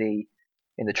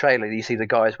the trailer you see the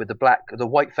guys with the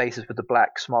white faces with the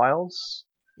black smiles.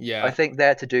 Yeah. I think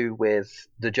they're to do with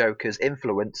the Joker's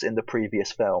influence in the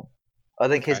previous film. I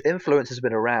think his influence has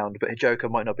been around, but Joker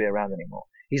might not be around anymore.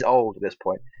 He's old at this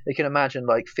point. You can imagine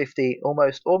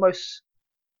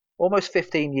almost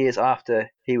 15 years after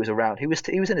he was around. He was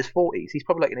in his 40s. He's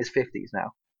probably in his 50s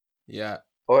now. Yeah.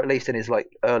 Or at least in his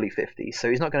early 50s. So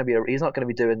he's not going to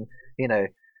be doing,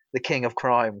 the king of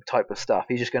crime type of stuff.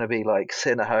 He's just going to be like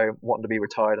sitting at home, wanting to be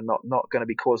retired, and not going to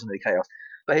be causing any chaos.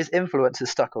 But his influence has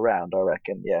stuck around, I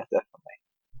reckon. Yeah, definitely.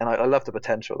 And I love the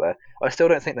potential there. I still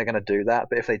don't think they're going to do that,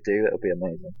 but if they do, it'll be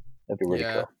amazing. It'll be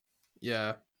really cool.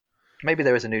 Yeah. Maybe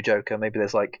there is a new Joker. Maybe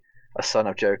there's like a son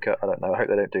of Joker. I don't know. I hope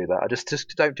they don't do that. I just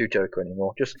don't do Joker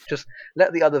anymore. Just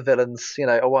let the other villains.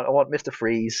 I want Mr.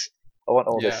 Freeze. I want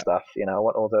all this stuff. I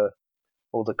want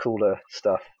all the cooler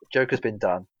stuff. Joker's been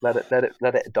done. Let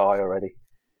it die already.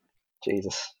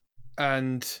 Jesus.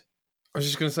 And I was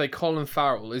just going to say, Colin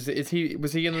Farrell. Was he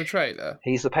in the trailer?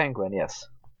 He's the Penguin. Yes.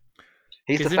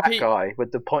 He's the fat guy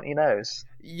with the pointy nose.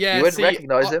 Yeah, you wouldn't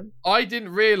recognise him. I didn't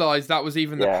realise that was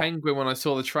even the Penguin when I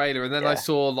saw the trailer, and then I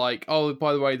saw like, oh,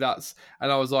 by the way,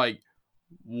 and I was like,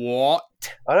 what?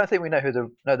 I don't think we know who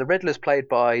the Riddler's played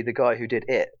by the guy who did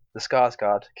It, the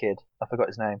Skarsgård kid. I forgot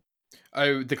his name.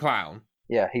 Oh, the clown.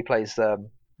 Yeah, he plays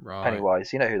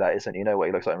Pennywise. You know who that is, and you know what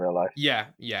he looks like in real life. Yeah.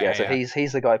 So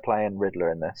he's the guy playing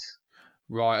Riddler in this.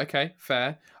 Right, okay,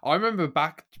 fair. I remember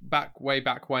way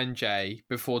back when, Jay,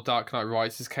 before Dark Knight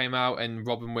Rises came out and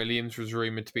Robin Williams was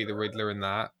rumoured to be the Riddler in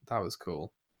that. That was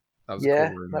cool. That was a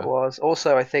cool rumour. That was.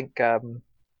 Also, I think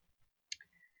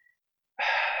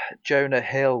Jonah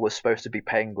Hill was supposed to be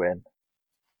Penguin.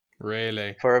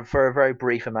 Really? For a very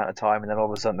brief amount of time, and then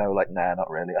all of a sudden they were like, nah, not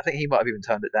really. I think he might have even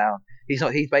turned it down.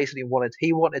 He basically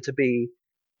wanted to be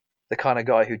the kind of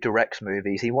guy who directs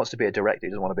movies. He wants to be a director. He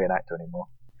doesn't want to be an actor anymore.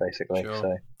 Basically. Sure.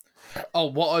 So. Oh,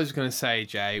 what I was going to say,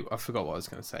 Jay, I forgot what I was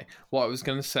going to say. What I was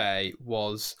going to say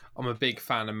was I'm a big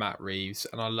fan of Matt Reeves,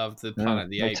 and I love the Planet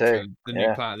of the Apes, the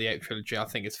new Planet of the Apes trilogy. I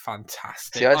think it's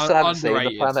fantastic. See, I still haven't seen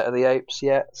the Planet of the Apes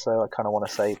yet, so I kind of want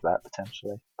to save that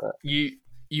potentially. But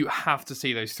you have to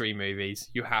see those 3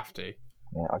 movies. You have to.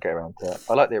 Yeah, I'll get around to it.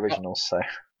 I like the originals, so.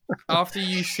 After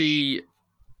you see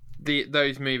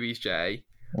those movies, Jay.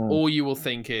 All you will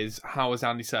think is, how has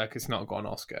Andy Serkis not got an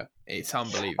Oscar? It's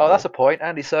unbelievable. Oh, that's a point.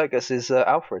 Andy Serkis is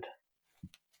Alfred.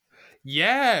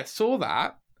 Yeah, saw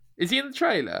that. Is he in the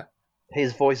trailer?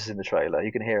 His voice is in the trailer.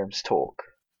 You can hear him talk.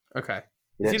 Okay.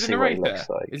 Is he the narrator?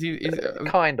 Is he?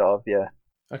 Kind of, yeah.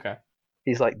 Okay.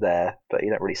 He's like there, but you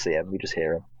don't really see him. You just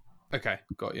hear him. Okay,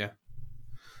 got you.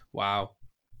 Wow.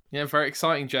 Yeah, very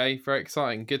exciting, Jay. Very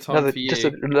exciting. Good time for you. Just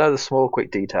another small,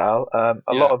 quick detail.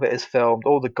 A lot of it is filmed.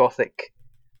 All the Gothic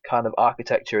kind of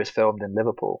architecture is filmed in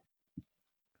Liverpool.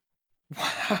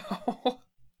 Wow.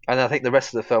 And I think the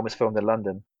rest of the film is filmed in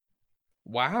London.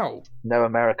 Wow. No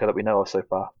America that we know of so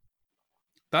far.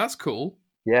 That's cool.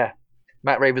 Yeah.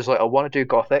 Matt Reeves was like, I want to do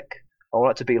Gothic. I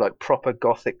want it to be like proper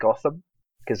Gothic Gotham,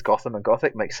 because Gotham and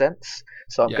Gothic makes sense.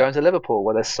 So I'm going to Liverpool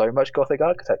where there's so much Gothic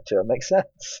architecture. It makes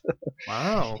sense.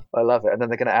 Wow. I love it. And then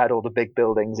they're going to add all the big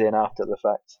buildings in after the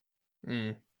fact.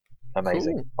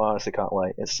 Amazing. Cool. I honestly can't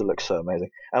wait. It still looks so amazing.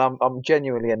 And I'm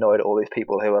genuinely annoyed at all these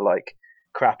people who are like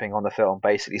crapping on the film,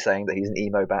 basically saying that he's an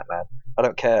emo Batman. I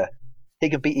don't care. He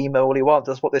can be emo all he wants.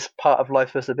 That's what this part of life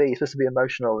is supposed to be. He's supposed to be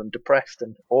emotional and depressed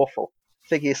and awful.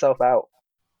 Figure yourself out.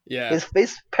 Yeah.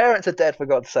 His parents are dead, for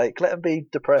God's sake. Let him be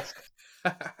depressed.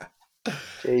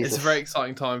 It's a very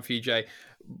exciting time for you, Jay.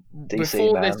 DC,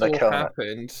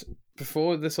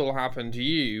 Before this all happened,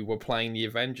 you were playing the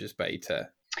Avengers beta.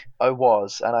 I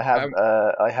was, and I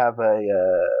have a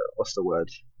what's the word?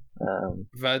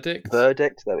 Verdict.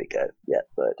 Verdict. There we go. Yeah,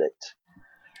 verdict.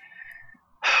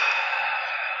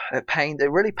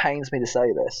 It really pains me to say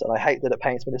this, and I hate that it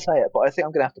pains me to say it, but I think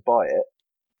I'm going to have to buy it.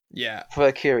 Yeah.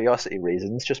 For curiosity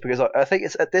reasons, just because I think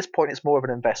it's at this point it's more of an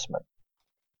investment.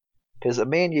 Because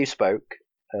me and you spoke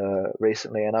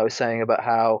recently, and I was saying about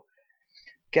how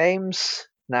games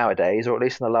nowadays, or at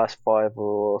least in the last 4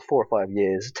 or 5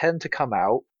 years, tend to come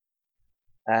out,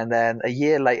 and then a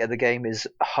year later the game is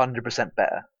 100%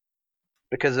 better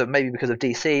because of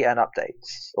DC and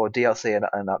updates, or DLC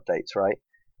and updates, right?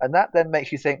 And that then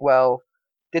makes you think, well,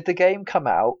 did the game come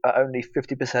out at only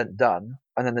 50% done,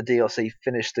 and then the DLC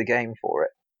finished the game for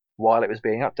it while it was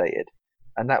being updated?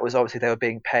 And that was obviously they were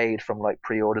being paid from like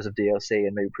pre-orders of DLC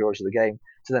and maybe pre-orders of the game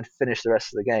to then finish the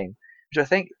rest of the game, which I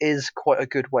think is quite a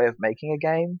good way of making a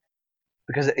game,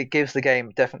 because it gives the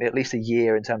game definitely at least a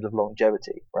year in terms of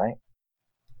longevity, right?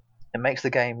 It makes the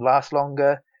game last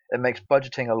longer. It makes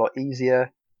budgeting a lot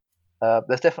easier.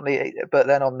 There's definitely, but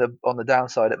then on the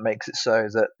downside, it makes it so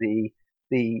that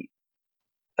the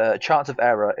chance of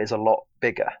error is a lot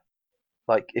bigger.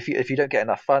 Like if you don't get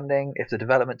enough funding, if the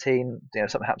development team,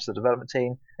 something happens to the development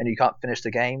team and you can't finish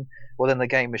the game, well then the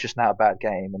game is just now a bad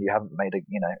game and you haven't made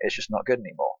it's just not good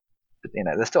anymore. But,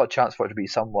 there's still a chance for it to be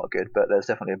somewhat good, but there's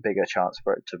definitely a bigger chance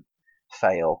for it to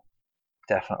fail,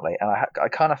 definitely. And I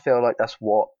kind of feel like that's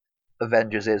what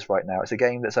Avengers is right now. It's a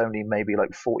game that's only maybe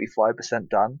like 45%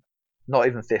 done, not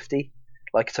even 50.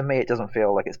 Like, to me, it doesn't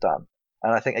feel like it's done.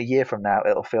 And I think a year from now,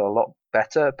 it'll feel a lot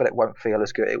better, but it won't feel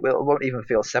as good. It won't even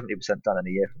feel 70% done in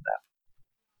a year from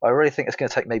now. I really think it's going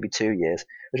to take maybe 2 years,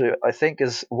 which I think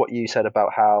is what you said about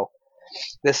how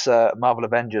this Marvel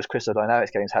Avengers Crystal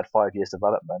Dynamics game's had 5 years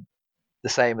development, the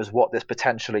same as what this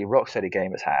potentially Rocksteady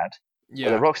game has had. Yeah.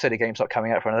 But the Rocksteady game's not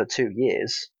coming out for another 2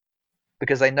 years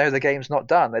because they know the game's not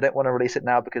done. They don't want to release it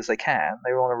now because they can.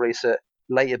 They want to release it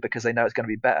later because they know it's going to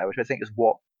be better, which I think is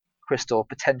what Crystal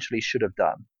potentially should have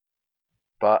done.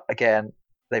 But again,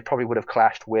 they probably would have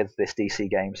clashed with this DC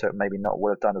game, so it maybe not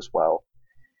would have done as well.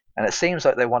 And it seems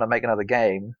like they want to make another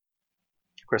game,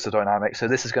 Crystal Dynamics, so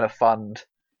this is going to fund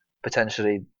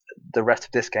potentially the rest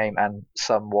of this game and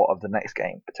somewhat of the next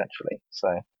game, potentially.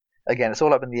 So again, it's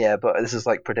all up in the air, but this is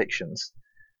like predictions.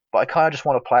 But I kind of just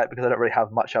want to play it because I don't really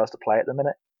have much else to play at the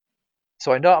minute.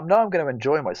 So I know I'm going to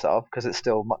enjoy myself because it's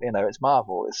still, it's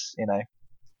Marvel. It's,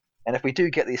 and if we do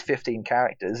get these 15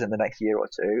 characters in the next year or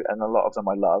two, and a lot of them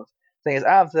I love, the thing is,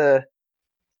 out of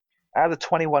the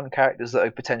 21 characters that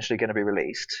are potentially going to be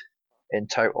released in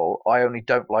total, I only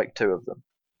don't like 2 of them.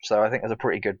 So I think that's a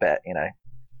pretty good bet,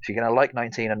 If you're going to like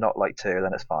 19 and not like 2,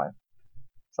 then it's fine.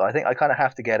 So I think I kind of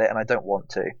have to get it, and I don't want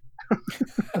to.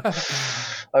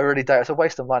 I really don't. It's a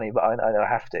waste of money, but I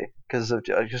have to because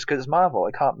it's Marvel.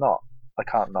 I can't not.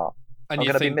 And I'm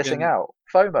going to be missing out.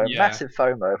 FOMO, yeah. Massive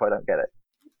FOMO if I don't get it.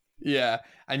 Yeah,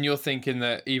 and you're thinking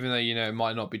that even though it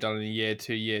might not be done in a year,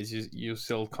 2 years, you'll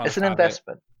still kind of. It's an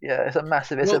investment. Yeah, it's a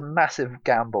massive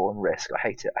gamble and risk. I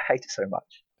hate it. I hate it so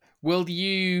much. Will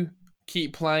you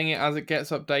keep playing it as it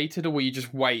gets updated, or will you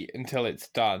just wait until it's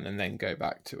done and then go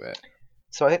back to it?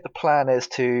 So I think the plan is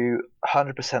to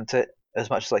 100% it as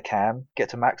much as I can, get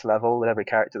to max level with every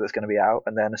character that's going to be out,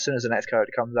 and then as soon as the next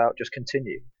character comes out, just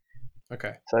continue.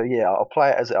 Okay. So yeah, I'll play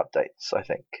it as it updates, I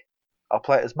think. I'll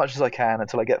play it as much as I can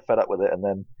until I get fed up with it, and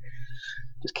then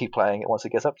just keep playing it once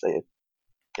it gets updated.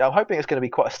 Yeah, I'm hoping it's going to be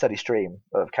quite a steady stream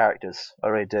of characters. I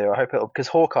really do. I hope it'll, because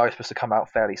Hawkeye is supposed to come out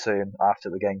fairly soon after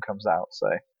the game comes out, so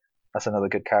that's another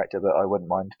good character that I wouldn't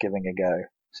mind giving a go.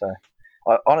 So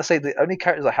honestly, the only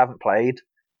characters I haven't played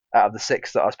out of the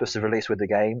 6 that are supposed to release with the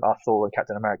game are Thor and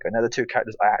Captain America, and they're the 2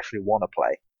 characters I actually want to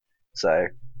play. So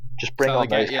just bring on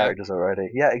those characters already.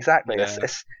 Yeah, exactly. Yeah.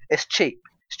 It's cheap.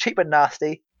 It's cheap and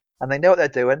nasty, and they know what they're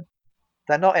doing.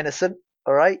 They're not innocent,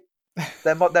 all right?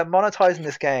 They're monetizing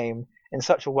this game in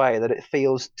such a way that it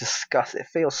feels disgusting. It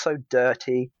feels so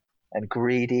dirty and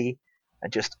greedy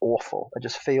and just awful. It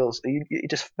just feels. It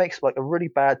just makes like a really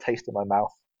bad taste in my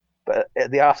mouth. But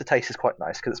the aftertaste is quite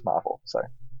nice because it's Marvel. So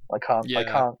I can't.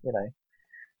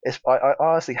 I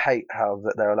honestly hate how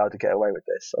that they're allowed to get away with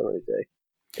this. I really do.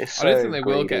 I don't think they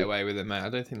will get away with it, mate. I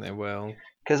don't think they will.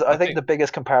 Because I think the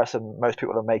biggest comparison most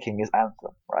people are making is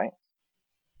Anthem, right?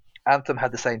 Anthem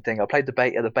had the same thing. I played the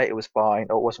beta. The beta was fine.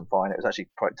 Oh, it wasn't fine. It was actually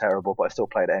quite terrible, but I still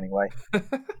played it anyway.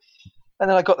 And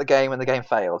then I got the game, and the game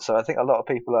failed. So I think a lot of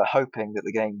people are hoping that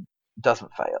the game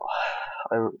doesn't fail.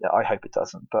 I hope it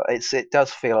doesn't, but it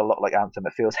does feel a lot like Anthem.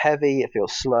 It feels heavy. It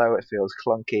feels slow. It feels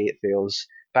clunky. It feels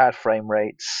bad frame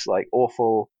rates, like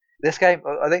awful. This game,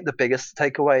 I think the biggest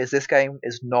takeaway is this game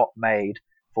is not made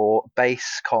for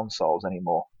base consoles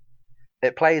anymore.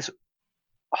 It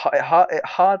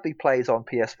hardly plays on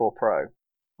PS4 Pro.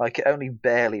 Like, it only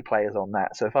barely plays on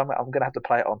that. So if I'm going to have to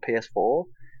play it on PS4,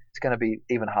 it's going to be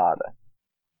even harder.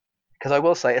 Because I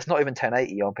will say, it's not even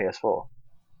 1080 on PS4.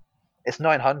 It's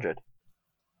 900.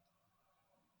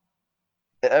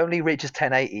 It only reaches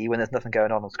 1080 when there's nothing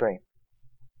going on screen.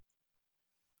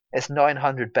 It's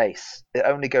 900 base. It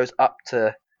only goes up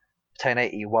to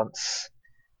 1080 once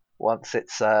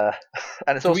it's and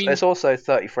it's also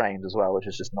 30 frames as well, which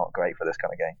is just not great for this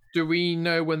kind of game. Do we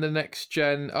know when the next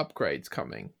gen upgrade's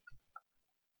coming?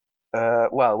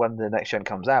 Well, when the next gen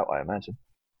comes out, I imagine.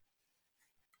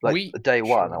 Like day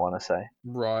one, I want to say.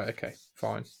 Right. Okay.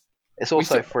 Fine. It's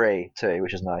also free too,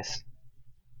 which is nice.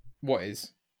 What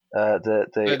is?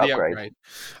 The upgrade.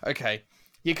 Okay.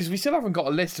 Yeah, because we still haven't got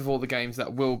a list of all the games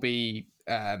that will be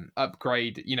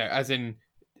upgrade. As in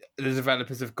the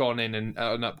developers have gone in and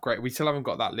an upgrade. We still haven't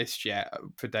got that list yet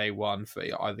for day one for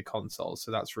either console,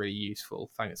 so that's really useful.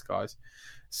 Thanks, guys.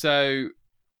 So,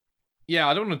 yeah,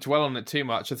 I don't want to dwell on it too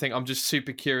much. I think I'm just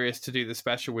super curious to do the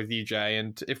special with you, Jay,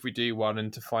 and if we do one,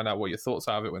 and to find out what your thoughts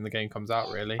are of it when the game comes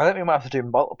out, really. I think we might have to do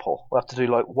multiple. We'll have to do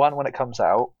like one when it comes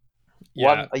out,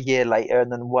 one a year later,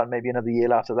 and then one maybe another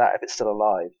year after that if it's still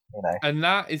alive, And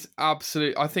that is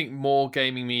absolute. I think more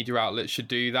gaming media outlets should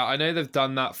do that. I know they've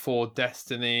done that for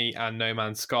Destiny and No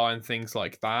Man's Sky and things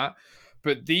like that,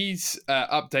 but these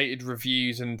updated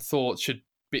reviews and thoughts should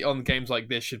be on games like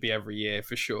this should be every year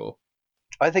for sure.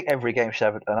 I think every game should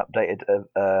have an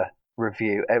updated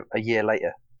review a year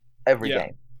later. Every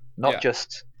game, not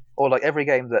just, or like every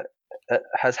game that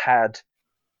has had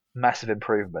massive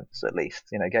improvements, at least.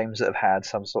 Games that have had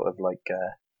some sort of like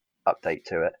update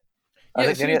to it.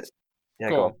 I think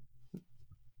go on.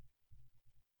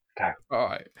 Go. All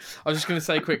right. I was just going to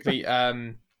say quickly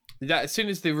that as soon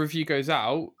as the review goes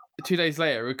out, 2 days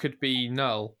later it could be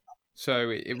null. So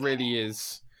it really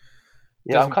is.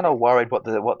 Yeah, I'm kind of worried what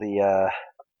the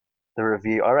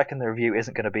review. I reckon the review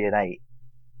isn't going to be an 8.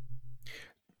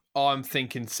 I'm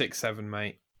thinking 6, 7,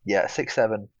 mate. Yeah, 6,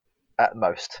 7 at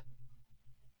most.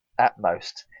 At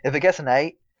most. If it gets an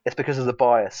 8, it's because of the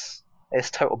bias. It's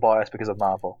total bias because of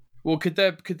Marvel. Well, could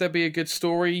there be a good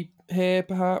story here,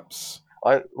 perhaps?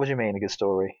 What do you mean, a good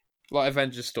story? Like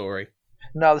Avengers story?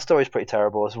 No, the story's pretty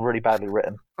terrible. It's really badly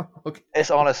written. Okay.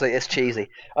 It's cheesy.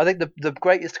 I think the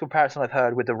greatest comparison I've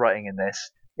heard with the writing in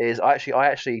this is I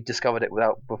actually discovered it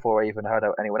before I even heard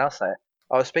anyone else say it.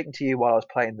 I was speaking to you while I was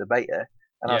playing the beta,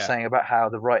 and I was saying about how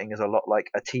the writing is a lot like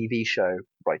a TV show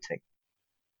writing.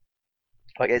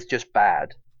 Like, it's just bad.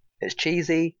 It's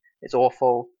cheesy, it's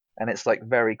awful, and it's like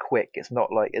very quick. It's not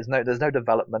like there's no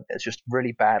development. It's just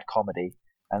really bad comedy,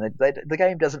 and the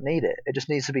game doesn't need it. It just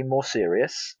needs to be more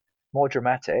serious, more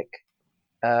dramatic.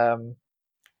 I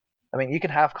mean, you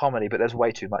can have comedy, but there's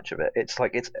way too much of it.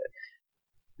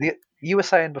 You were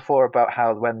saying before about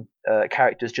how when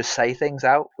characters just say things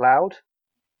out loud,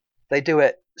 they do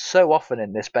it so often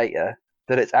in this beta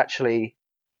that it's actually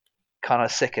kind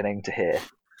of sickening to hear.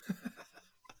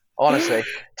 Honestly,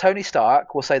 Tony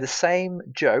Stark will say the same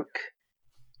joke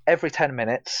every 10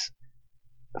 minutes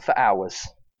for hours.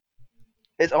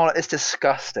 It's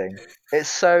disgusting. It's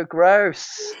so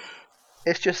gross.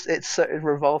 It's so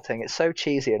revolting. It's so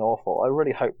cheesy and awful. I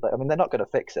really hope that. I mean, they're not going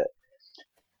to fix it.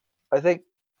 I think.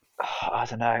 I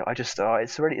don't know.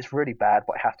 It's really bad,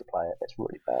 but I have to play it. It's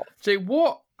really bad. So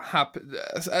what happened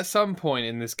at some point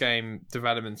in this game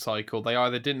development cycle? They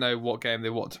either didn't know what game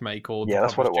they want to make, or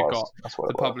that's what it was.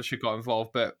 The publisher got involved,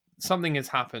 but something has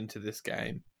happened to this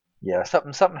game. Yeah,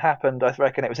 something happened. I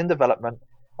reckon it was in development,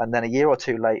 and then a year or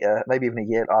two later, maybe even a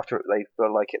year after they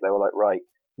were like it, they were like, right,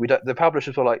 we don't. The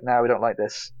publishers were like, no, we don't like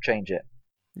this. Change it.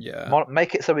 Yeah.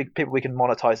 Make it so we can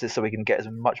monetize this, so we can get as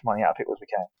much money out of people as we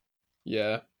can.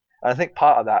 Yeah. And I think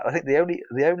part of that, I think the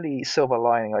only silver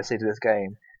lining I see to this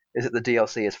game is that the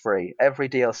DLC is free. Every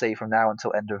DLC from now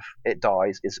until end of it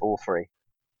dies is all free.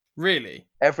 Really?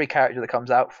 Every character that comes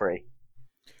out free.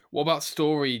 What about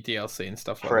story DLC and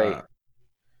stuff like free.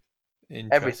 that?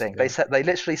 Everything. They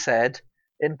literally said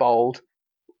in bold,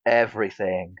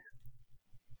 everything.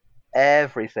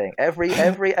 Everything. Every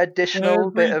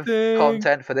additional bit of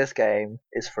content for this game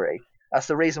is free. That's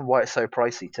the reason why it's so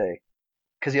pricey too.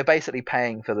 Because you're basically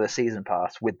paying for the season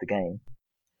pass with the game.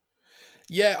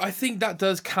 Yeah, I think that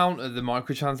does counter the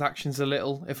microtransactions a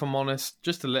little, if I'm honest.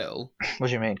 Just a little. What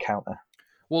do you mean, counter?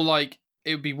 Well, like,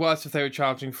 it would be worse if they were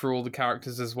charging for all the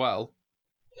characters as well.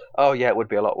 Oh, yeah, it would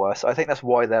be a lot worse. I think that's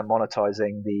why they're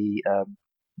monetizing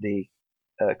the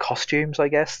costumes, I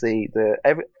guess. The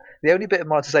only bit of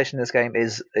monetization in this game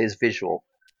is visual.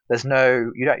 There's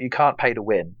you can't pay to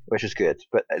win, which is good,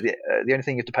 but the only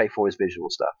thing you have to pay for is visual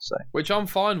stuff. So, which I'm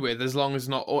fine with, as long as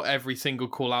not every single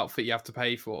cool outfit you have to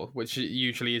pay for, which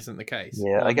usually isn't the case.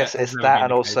 Yeah, I guess it's that,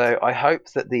 and also I hope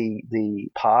that the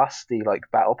pass, the like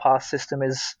battle pass system,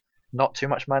 is not too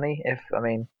much money. It'd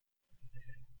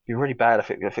be really bad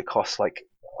if it costs like,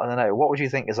 I don't know. What would you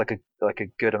think is like a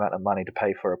good amount of money to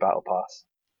pay for a battle pass?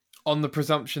 On the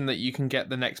presumption that you can get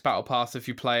the next battle pass if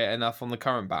you play it enough on the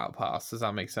current battle pass. Does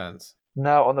that make sense?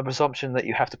 No, on the presumption that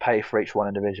you have to pay for each one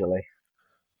individually.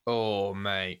 Oh,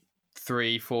 mate.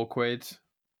 3-4 quid?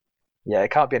 Yeah, it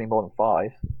can't be any more than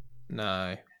 5.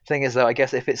 No. Thing is, though, I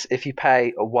guess if you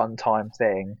pay a one-time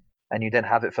thing and you then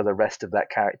have it for the rest of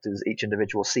that character's each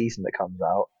individual season that comes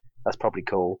out, that's probably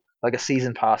cool. Like a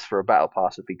season pass for a battle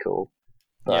pass would be cool.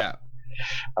 But yeah.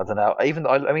 I don't know.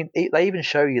 They even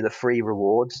show you the free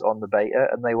rewards on the beta,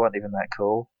 and they weren't even that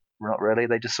cool. Not really.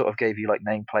 They just sort of gave you like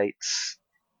nameplates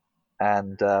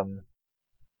and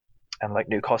like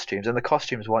new costumes, and the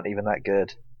costumes weren't even that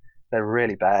good. They're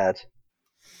really bad.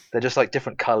 They're just like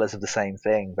different colors of the same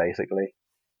thing, basically.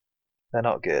 They're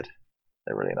not good.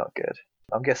 They're really not good.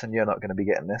 I'm guessing you're not going to be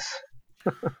getting this.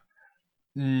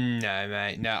 No,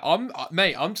 mate. No,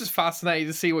 I'm just fascinated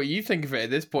to see what you think of it at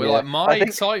this point. Yeah, like my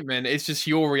excitement is just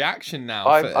your reaction now.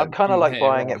 I'm kind of like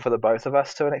buying it for the both of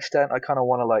us to an extent. I kind of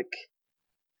want to like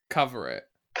cover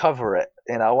cover it.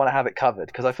 I want to have it covered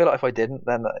because I feel like if I didn't,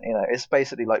 then it's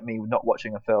basically like me not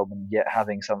watching a film and yet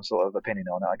having some sort of opinion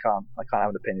on it. I can't have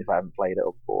an opinion if I haven't played it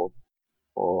or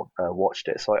watched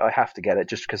it. So I have to get it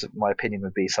just because my opinion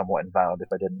would be somewhat invalid if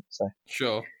I didn't. So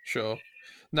Sure.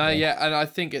 No, yeah, and I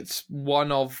think it's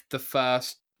one of the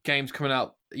first games coming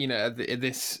out,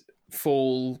 this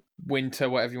fall, winter,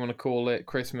 whatever you want to call it,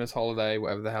 Christmas, holiday,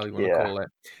 whatever the hell you want to call it.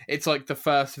 It's like the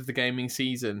first of the gaming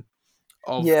season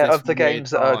of this of the weird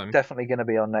games that time. are definitely going to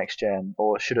be on next gen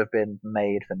or should have been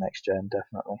made for next gen,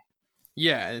 definitely.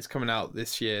 Yeah, and it's coming out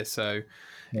this year, so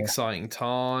Yeah. exciting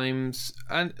times.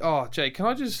 And Jay,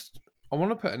 I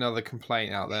want to put another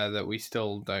complaint out there that we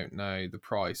still don't know the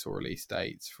price or release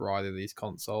dates for either of these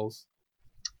consoles.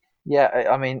 Yeah,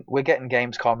 I mean, we're getting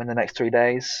Gamescom in the next 3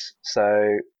 days,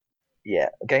 so yeah,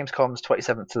 Gamescom's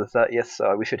 27th to the 30th,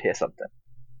 so we should hear something.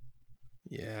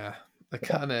 Yeah, I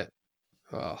kind of.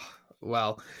 Oh,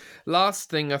 well, last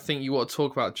thing I think you want to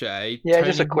talk about, Jay. Yeah, Tony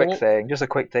just a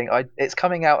quick thing. It's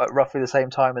coming out at roughly the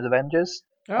same time as Avengers.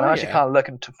 Oh, and I'm actually kind of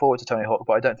looking forward to Tony Hawk,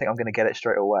 but I don't think I'm going to get it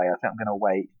straight away. I think I'm going to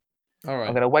wait. All right.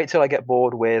 I'm going to wait till I get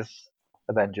bored with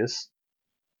Avengers,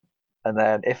 and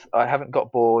then if I haven't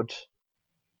got bored,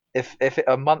 if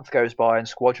a month goes by and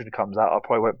Squadron comes out, I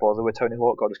probably won't bother with Tony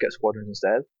Hawk. I'll just get Squadron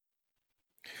instead.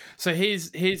 So here's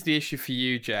the issue for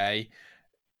you, Jay.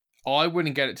 I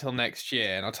wouldn't get it till next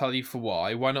year, and I'll tell you for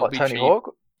why. Why not be Tony cheap?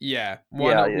 Hawk? Yeah,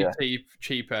 why not be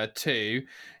cheaper? 2,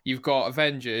 you've got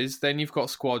Avengers, then you've got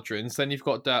Squadrons, then you've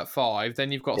got Dirt 5,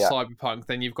 then you've got Cyberpunk,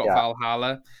 then you've got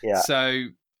Valhalla. Yeah. So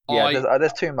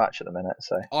there's too much at the minute.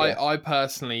 So I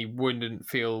personally wouldn't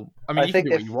feel. I mean, you can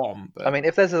do what you want. But... I mean,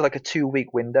 if there's like a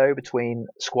 2-week window between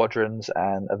Squadrons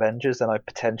and Avengers, then I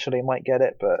potentially might get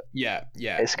it. But yeah,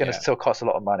 it's going to still cost a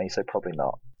lot of money, so probably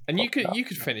not. And you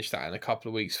could finish that in a couple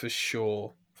of weeks for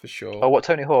sure. Oh, what,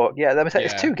 Tony Hawk? Yeah, let me say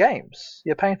it's 2 games.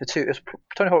 You're paying for 2. It's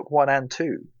Tony Hawk 1 and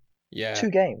 2. Yeah, 2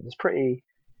 games. It's pretty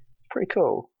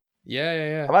cool.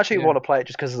 Yeah. I actually want to play it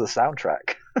just because of the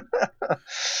soundtrack. The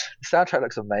soundtrack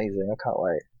looks amazing. I can't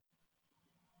wait.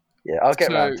 Yeah, I'll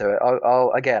get around to it.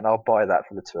 I'll buy that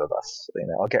for the 2 of us.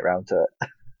 I'll get around to it.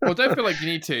 Well, don't feel like you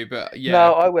need to, but yeah.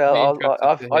 No, I will.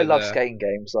 I love skating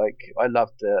games. Like I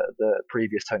loved the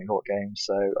previous Tony Hawk games,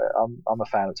 so I'm a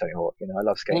fan of Tony Hawk. I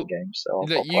love skating games. So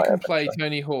you can play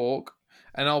Tony Hawk,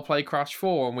 and I'll play Crash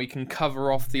 4, and we can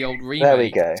cover off the old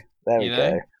remake. There we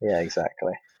go. Yeah,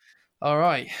 exactly. All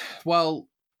right. Well,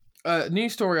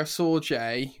 news story I saw,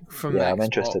 Jay, from Xbox. I'm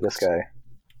interested. Let's go.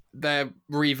 They're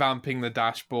revamping the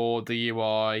dashboard, the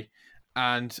UI,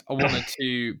 and I wanted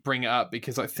to bring it up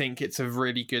because I think it's a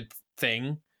really good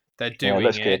thing. They're doing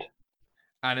it. Good.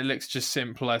 And it looks just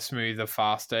simpler, smoother,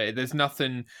 faster. There's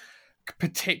nothing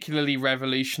particularly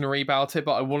revolutionary about it,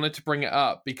 but I wanted to bring it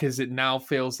up because it now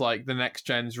feels like the next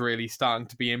gen's really starting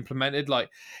to be implemented. Like,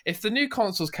 if the new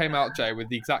consoles came out, Jay, with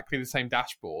exactly the same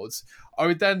dashboards, I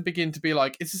would then begin to be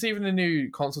like, is this even a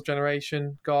new console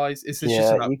generation, guys? Is this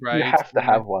just an upgrade? You have to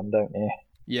have one, don't you?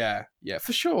 Yeah,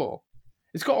 for sure.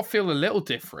 It's got to feel a little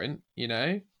different,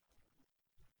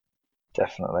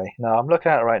 Definitely. No, I'm looking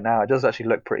at it right now. It does actually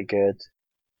look pretty good.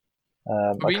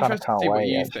 I kind of can't wait. What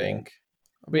you think?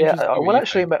 I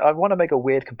want to make a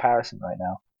weird comparison right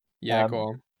now. Yeah, go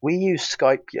on. We used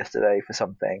Skype yesterday for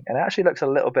something, and it actually looks a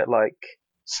little bit like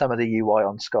some of the UI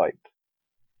on Skype.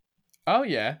 Oh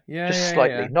yeah, just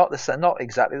slightly, not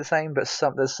exactly the same, but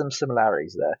there's some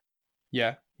similarities there.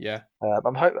 Yeah.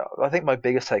 I think my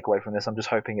biggest takeaway from this, I'm just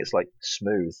hoping it's like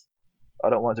smooth.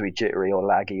 I don't want it to be jittery or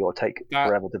laggy or take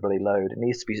forever to really load. It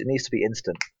needs to be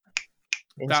instant.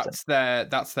 That's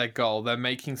their goal. They're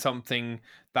making something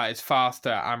that is faster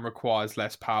and requires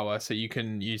less power, so you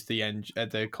can use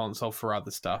the console for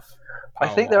other stuff. I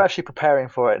think they're actually preparing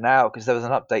for it now because there was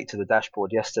an update to the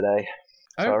dashboard yesterday.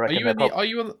 Oh, so are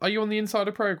you on the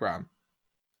insider program?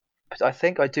 I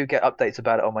think I do get updates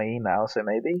about it on my email, so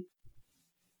maybe.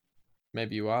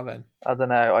 Maybe you are then. I don't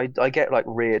know. I get like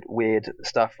weird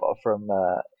stuff from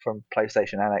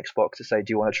PlayStation and Xbox to say,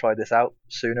 do you want to try this out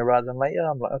sooner rather than later?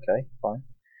 I'm like, okay, fine.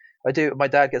 I do. My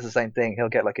dad gets the same thing. He'll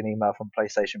get like an email from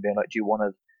PlayStation being like, do you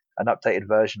want an updated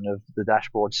version of the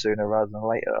dashboard sooner rather than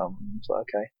later? I'm like,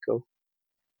 okay, cool.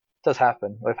 It does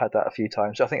happen. We've had that a few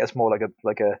times. I think that's more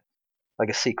like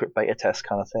a secret beta test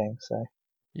kind of thing. So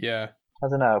yeah, I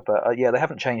don't know, but they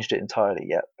haven't changed it entirely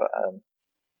yet. But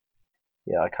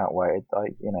yeah, I can't wait.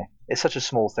 It's such a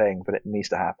small thing, but it needs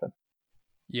to happen.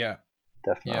 Yeah,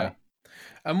 definitely. Yeah.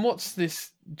 And what's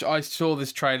this? I saw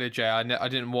this trailer, Jay. I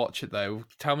didn't watch it though.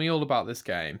 Tell me all about this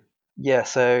game. Yeah,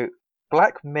 so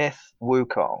Black Myth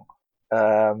Wukong.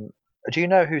 Do you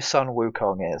know who Sun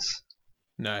Wukong is?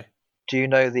 No. Do you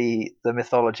know the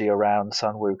mythology around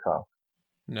Sun Wukong?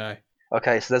 No.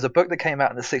 Okay, so there's a book that came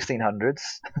out in the 1600s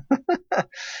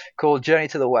called Journey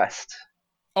to the West.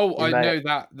 Oh, You I may know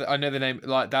that. I know the name.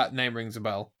 Like that name rings a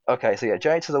bell. Okay, so yeah,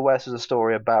 Journey to the West is a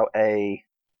story about a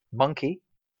monkey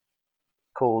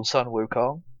called Sun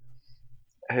Wukong,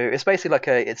 who it's basically like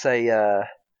it's a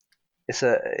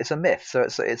myth. So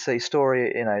it's a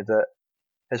story that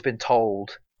has been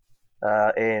told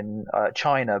in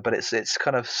China, but it's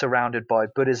kind of surrounded by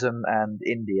Buddhism and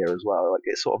India as well. Like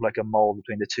it's sort of like a mold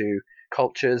between the two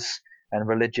cultures and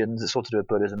religions. It's all to do with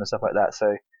Buddhism and stuff like that.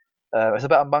 So it's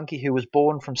about a monkey who was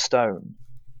born from stone,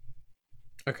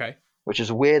 Okay. which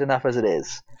is weird enough as it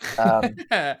is. And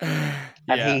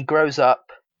Yeah. he grows up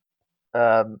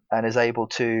and is able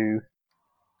to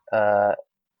uh,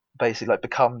 basically like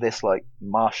become this like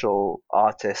martial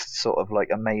artist, sort of like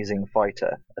amazing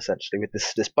fighter, essentially with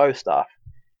this bow staff.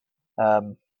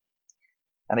 Um,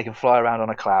 and he can fly around on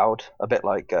a cloud, a bit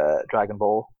like Dragon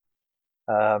Ball.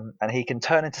 And he can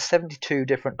turn into 72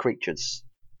 different creatures.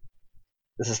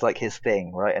 This is like his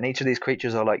thing, right? And each of these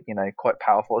creatures are like quite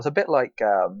powerful. It's a bit like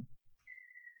I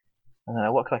don't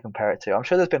know, what can I compare it to? I'm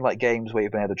sure there's been like games where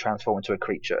you've been able to transform into a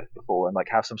creature before and like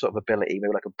have some sort of ability,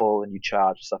 maybe like a bull and you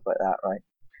charge and stuff like that, right?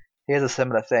 Here's a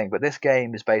similar thing, but this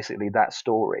game is basically that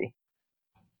story,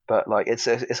 but like it's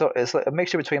like a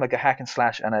mixture between like a hack and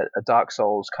slash and a Dark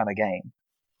Souls kind of game,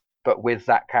 but with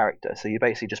that character. So you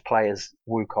basically just play as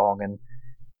Wukong and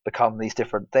become these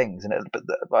different things. But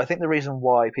I think the reason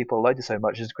why people liked it so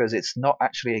much is because it's not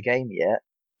actually a game yet,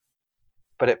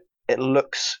 but it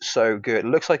looks so good. It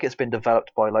looks like it's been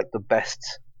developed by like the best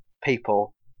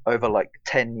people over like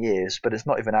 10 years, but it's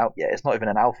not even out yet. It's not even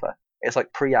an alpha. It's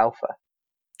like pre-alpha.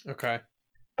 Okay.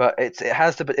 But it's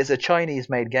a Chinese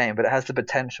made game, but it has the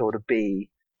potential to be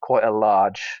quite a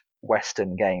large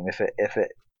Western game if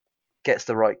it gets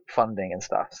the right funding and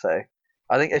stuff. So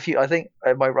I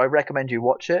recommend you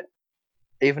watch it,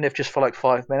 even if just for like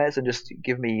 5 minutes, and just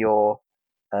give me your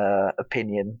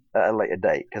opinion at a later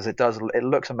date, because it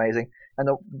looks amazing. And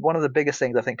one of the biggest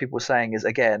things I think people are saying is,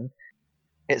 again,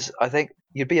 I think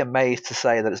you'd be amazed to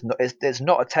say that it's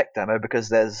not a tech demo because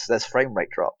there's frame rate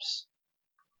drops,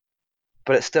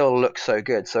 but it still looks so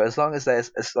good. So as long as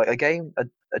it's like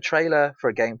a trailer for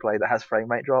a gameplay that has frame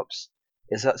rate drops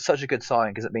is such a good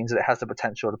sign, because it means that it has the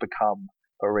potential to become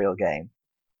a real game.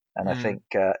 And I think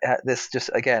this just,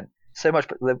 again, so much.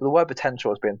 The word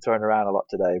potential has been thrown around a lot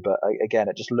today, but again,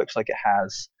 it just looks like it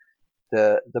has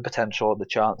the potential, the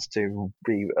chance to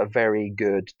be a very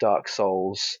good Dark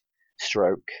Souls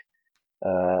stroke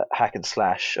hack and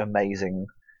slash amazing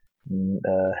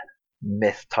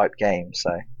myth type game.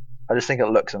 So I just think it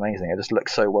looks amazing. It just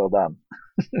looks so well done,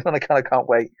 and I kind of can't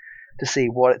wait to see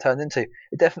what it turns into.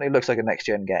 It definitely looks like a next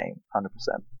gen game, 100%,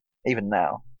 even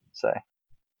now. So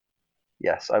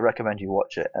yes, I recommend you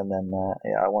watch it, and then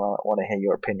I want to hear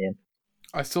your opinion.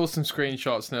 I saw some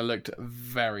screenshots and it looked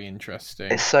very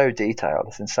interesting. It's so detailed.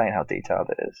 It's insane how detailed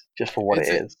it is, just for what it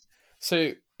is.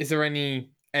 So, is there any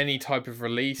type of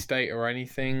release date or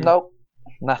anything? Nope,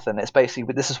 nothing. It's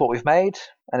basically, this is what we've made,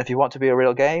 and if you want to be a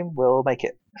real game, we'll make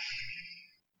it.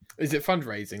 Is it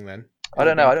fundraising then? I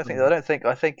don't know. I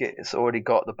think it's already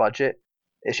got the budget.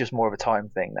 It's just more of a time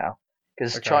thing now,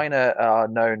 because China are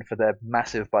known for their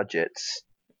massive budgets.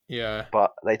 Yeah.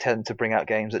 But they tend to bring out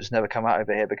games that just never come out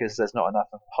over here because there's not enough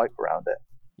hype around it.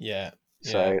 Yeah.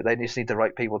 So they just need the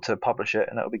right people to publish it,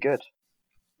 and it'll be good.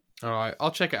 All right,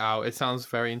 I'll check it out. It sounds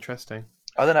very interesting.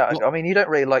 I don't know. I mean, you don't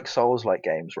really like Souls-like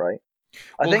games, right?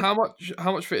 I think how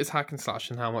much of it is hack and slash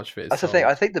and how much of it is That's Souls? The thing.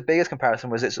 I think the biggest comparison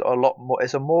was it's a lot more.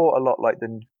 It's a lot like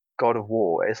than God of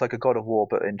War. It's like a God of War,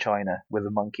 but in China with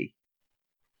a monkey,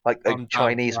 like a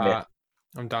Chinese myth.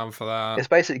 I'm down for that. It's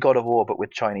basically God of War, but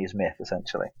with Chinese myth,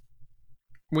 essentially.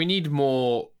 We need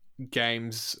more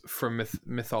games from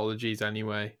mythologies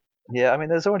anyway. Yeah, I mean,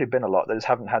 there's already been a lot. They just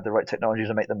haven't had the right technology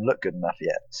to make them look good enough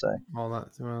yet. So.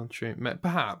 That's true.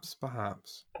 Perhaps.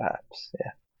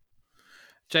 Yeah.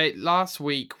 Jay, last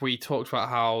week we talked about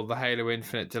how the Halo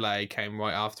Infinite delay came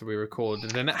right after we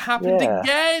recorded, and it happened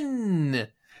again.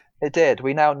 It did.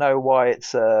 We now know why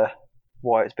it's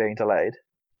being delayed.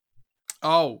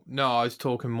 Oh, no, I was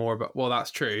talking more about... Well, that's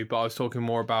true, but I was talking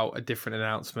more about a different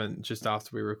announcement just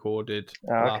after we recorded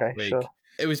last week. Sure.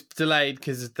 It was delayed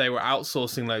because they were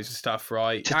outsourcing loads of stuff,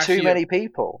 right? Too many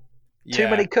people. Yeah. Too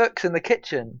many cooks in the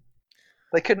kitchen.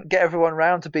 They couldn't get everyone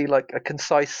round to be like a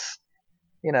concise,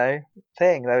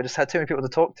 thing. They just had too many people to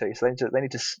talk to, so they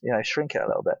need to, shrink it a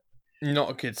little bit. Not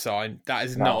a good sign. That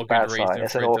is not a good reason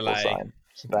for a delay. Sign.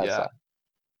 It's a bad sign.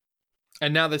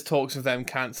 And now there's talks of them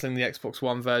cancelling the Xbox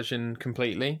One version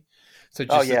completely. So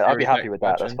I'd be happy with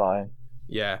that. That's fine.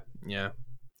 Yeah.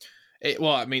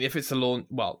 Well, I mean, if it's a launch,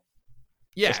 well,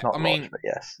 yeah. It's not I launch, mean, but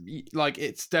yes. like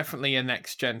it's definitely a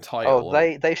next gen Oh, title.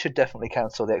 they should definitely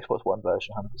cancel the Xbox One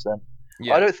version, 100%.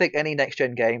 Yeah. I don't think any next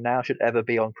gen game now should ever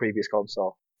be on previous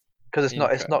console because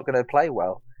it's not going to play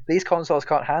well. These consoles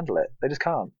can't handle it. They just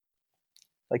can't.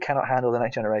 They cannot handle the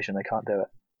next generation. They can't do it.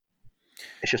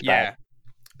 It's just bad.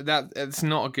 It's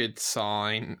not a good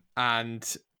sign. And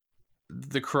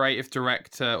the creative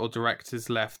director or directors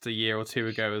left a year or two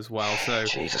ago as well. So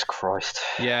Jesus Christ.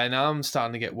 Yeah, now I'm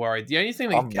starting to get worried. The only thing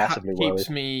that I'm massively keeps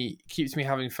worried. me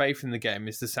having faith in the game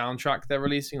is the soundtrack they're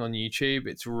releasing on YouTube.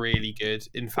 It's really good.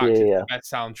 In fact, Yeah, it's yeah. the best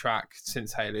soundtrack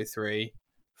since Halo 3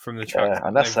 from the tracks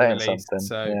And that that's they've saying released. something.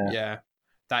 So yeah,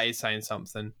 that is saying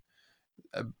something.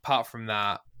 Apart from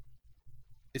that,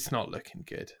 it's not looking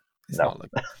good. It's No. not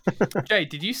looking. Jay,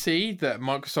 did you see that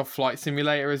Microsoft Flight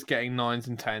Simulator is getting 9s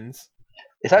and 10s?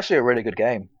 It's actually a really good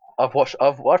game. I've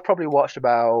probably watched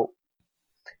about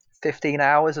 15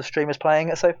 hours of streamers playing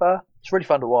it so far. It's really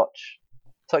fun to watch.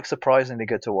 It's like surprisingly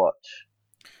good to watch.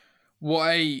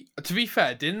 To be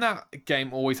fair, didn't that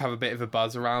game always have a bit of a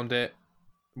buzz around it?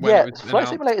 Yeah, Flight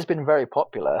Simulator has been very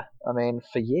popular. I mean,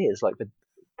 for years, like for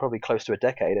probably close to a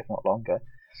decade, if not longer.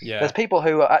 Yeah. There's people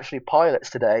who are actually pilots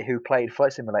today who played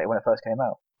Flight Simulator when it first came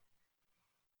out.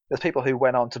 There's people who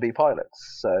went on to be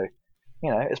pilots. So, you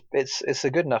know, it's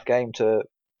a good enough game to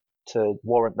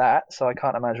warrant that. So I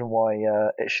can't imagine why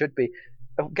it should be.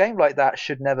 A game like that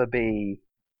should never be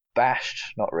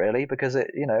bashed, not really, because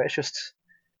it's just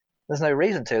there's no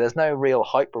reason to. There's no real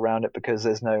hype around it because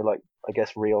there's no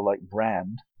real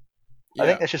brand. Yeah. I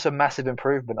think it's just a massive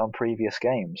improvement on previous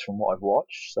games from what I've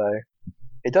watched. So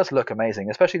it does look amazing,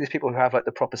 especially these people who have like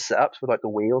the proper setups with like the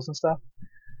wheels and stuff.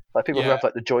 Like people who have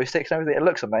like the joysticks and everything. It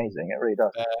looks amazing. It really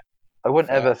does. I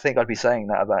wouldn't ever think I'd be saying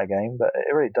that about a game, but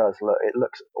it really does look. It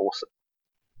looks awesome.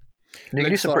 And you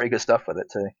can do some pretty good stuff with it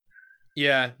too.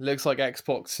 Yeah, looks like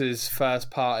Xbox's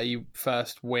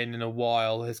first win in a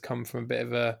while has come from a bit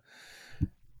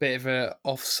of a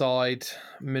offside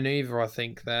maneuver, I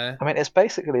think. There. I mean, it's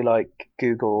basically like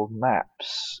Google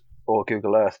Maps or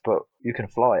Google Earth, but you can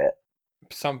fly it.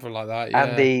 Something like that. Yeah.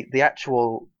 And the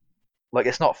actual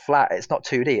it's not flat. It's not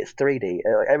 2D. It's 3D.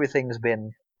 Everything's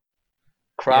been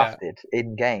crafted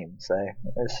in game. So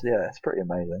it's pretty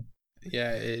amazing.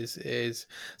 Yeah, it is.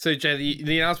 So, Jay,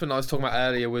 the announcement I was talking about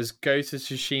earlier was Ghost of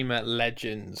Tsushima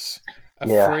Legends, a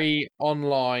free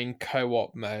online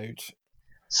co-op mode.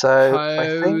 So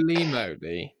Holy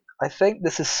moly! I think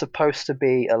this is supposed to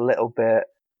be a little bit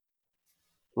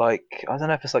like, I don't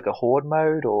know if it's like a horde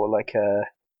mode or like a,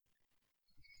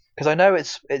 because I know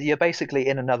you're basically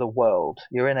in another world.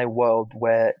 You're in a world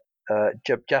where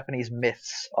Japanese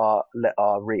myths are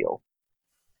real.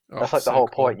 That's like the whole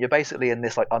point. You're basically in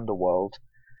this like underworld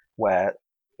where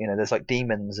there's like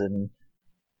demons and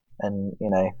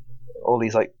all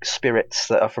these like spirits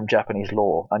that are from Japanese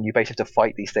lore, and you basically have to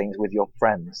fight these things with your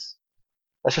friends.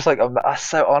 That's just like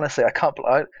so honestly, I can't.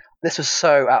 This was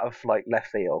so out of like left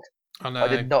field. I know. I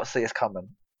did not see this coming.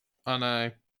 I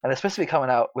know. And it's supposed to be coming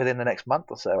out within the next month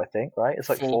or so, I think. Right? It's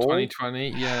like fall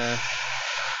 2020. Yeah.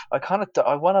 I want to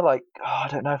I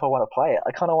don't know if I want to play it.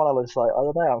 I kind of want to just I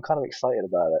don't know. I'm kind of excited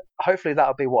about it. Hopefully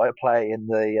that'll be what I play in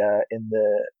the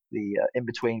in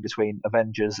between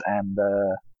Avengers and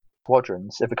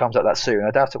Squadrons if it comes out that soon.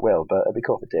 I doubt it will, but it'd be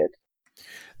cool if it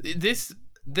did.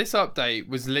 This update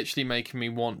was literally making me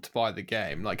want to buy the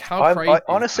game. Like how crazy! I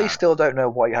honestly still don't know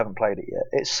why you haven't played it yet.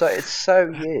 It's so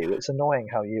you. It's annoying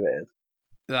how you it is.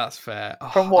 That's fair.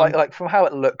 From how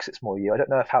it looks, it's more you. I don't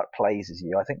know if how it plays is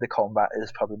you. I think the combat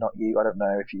is probably not you. I don't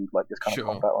know if you like this kind of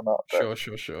combat or not. But...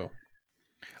 Sure.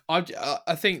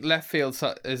 I think left field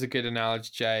is a good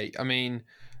analogy, Jay. I mean,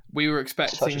 we were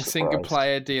expecting single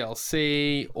player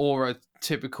DLC or a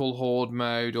typical horde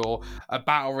mode or a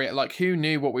battle royale. Like, who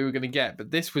knew what we were going to get?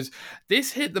 But this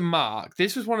hit the mark.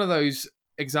 This was one of those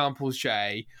examples,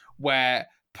 Jay, where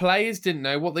players didn't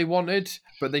know what they wanted,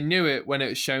 but they knew it when it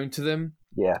was shown to them.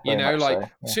 Yeah,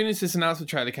 as soon as this announcement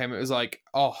trailer came, it was like,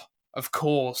 oh, of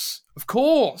course is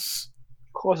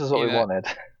what we wanted.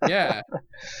 Yeah,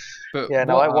 but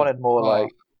I wanted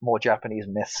more Japanese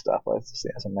myth stuff. I just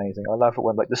think it's amazing. I love it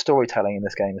when the storytelling in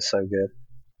this game is so good.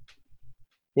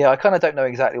 Yeah, I kind of don't know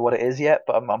exactly what it is yet,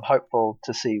 but I'm hopeful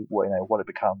to see what it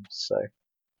becomes. So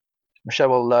I'm sure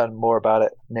we'll learn more about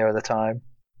it nearer the time.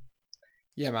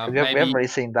 Yeah, man. We haven't really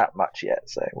seen that much yet,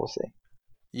 so we'll see.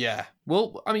 Yeah,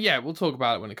 we'll talk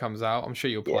about it when it comes out. I'm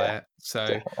sure you'll play it. So,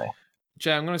 definitely.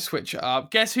 Jay, I'm going to switch it up.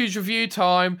 Guess who's review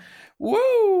time?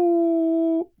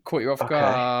 Woo! Caught you off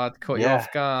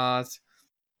guard.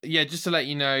 yeah, just to let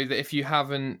you know that if you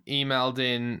haven't emailed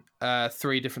in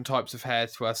 3 different types of hair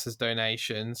to us as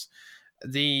donations,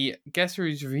 the guest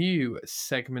review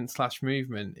segment /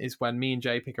 movement is when me and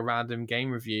Jay pick a random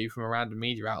game review from a random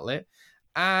media outlet,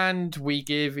 and we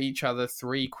give each other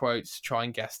 3 quotes to try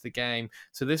and guess the game.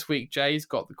 So this week, Jay's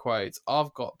got the quotes,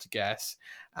 I've got to guess,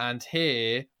 and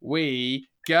here we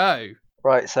go.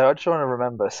 Right, so I just want to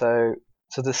remember. So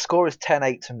the score is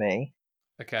 10-8 to me.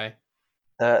 Okay.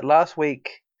 Last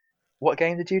week, what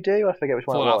game did you do? I forget which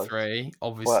one it Fallout was. 3, Fallout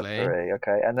obviously. 3,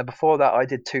 okay. And then before that, I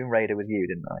did Tomb Raider with you,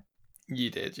 didn't I? You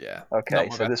did, yeah. Okay,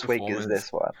 so this week is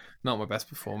this one. Not my best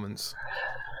performance.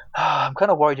 I'm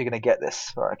kind of worried you're going to get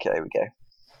this. Right, okay, here we go.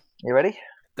 You ready?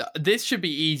 This should be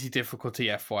easy difficulty,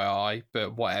 FYI,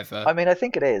 but whatever. I mean, I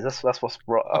think it is. That's what's.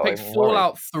 I picked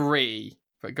Fallout 3,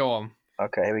 but go on.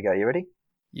 Okay, here we go. You ready?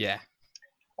 Yeah.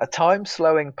 A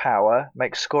time-slowing power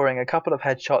makes scoring a couple of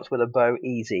headshots with a bow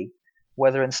easy,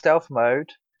 whether in stealth mode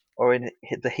or in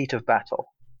the heat of battle.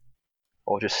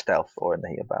 Or just stealth or in the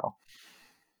heat of battle.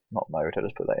 Not mode, I'll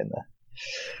just put that in there.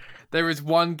 There is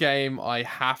one game I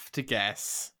have to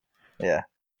guess. Yeah.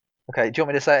 Okay, do you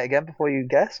want me to say it again before you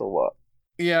guess, or what?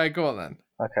 Yeah, go on then.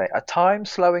 Okay, a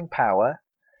time-slowing power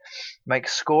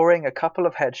makes scoring a couple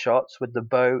of headshots with the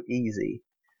bow easy,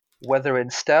 whether in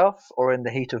stealth or in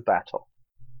the heat of battle.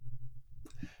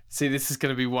 See, this is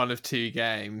going to be one of 2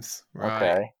 games, right?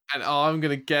 Okay. And I'm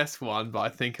going to guess one, but I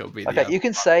think it'll be the other. Okay, you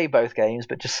can say both games,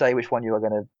 but just say which one you are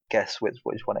going to guess which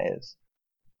one it is.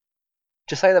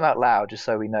 Just say them out loud, just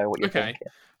so we know what you're thinking.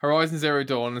 Horizon Zero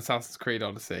Dawn and Assassin's Creed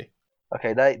Odyssey.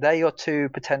 Okay, they're your 2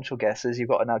 potential guesses. You've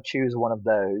got to now choose one of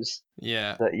those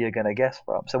that you're going to guess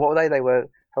from. So what were they? They were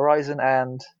Horizon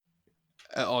and...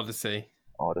 Odyssey.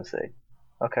 Odyssey.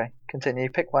 Okay, continue.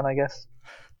 Pick one, I guess.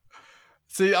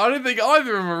 See, I don't think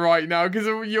either of them are right now because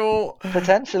of your...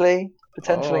 Potentially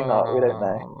not. We don't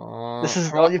know. This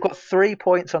is... Oh, you've got 3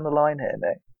 points on the line here,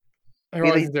 Nick.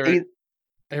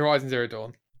 Horizon Zero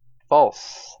Dawn.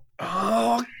 False.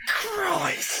 Oh,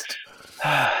 Christ.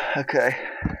 Okay.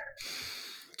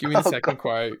 Give me the second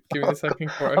quote. Give me the second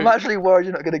quote. I'm actually worried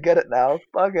you're not going to get it now.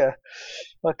 Bugger.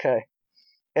 Okay.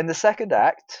 In the second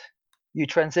act, you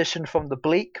transition from the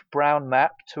bleak brown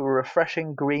map to a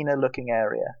refreshing greener looking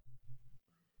area.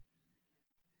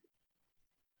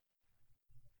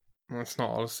 That's not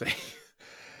Odyssey.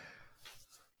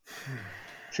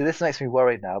 See, this makes me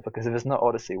worried now because if it's not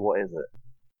Odyssey, what is it?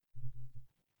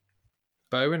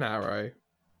 Bow and arrow.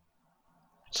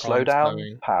 Slow down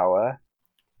power,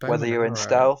 whether you're in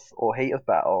stealth or heat of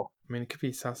battle. I mean, it could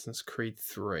be Assassin's Creed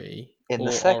 3. In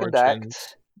the second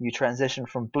act, you transition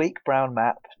from bleak brown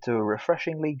map to a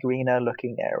refreshingly greener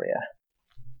looking area.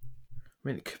 I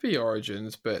mean, it could be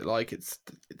Origins, but like it's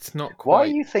not quite. Why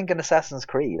are you thinking Assassin's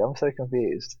Creed? I'm so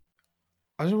confused.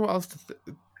 I don't know what else to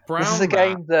This is a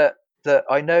game that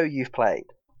I know you've played.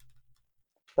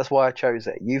 That's why I chose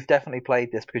it. You've definitely played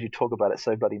this because you talk about it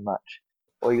so bloody much.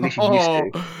 Or at least you used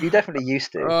to. You definitely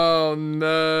used to. Oh,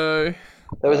 no.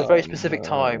 There was a very specific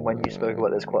time when you spoke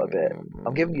about this quite a bit.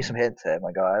 I'm giving you some hints here,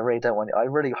 my guy. I really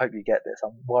hope you get this.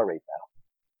 I'm worried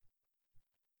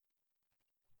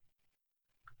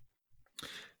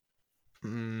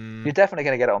now. You're definitely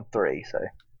going to get it on 3, so...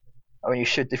 I mean, you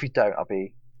should. If you don't, I'll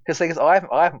be... Because I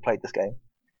haven't played this game.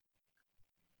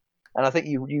 And I think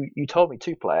you told me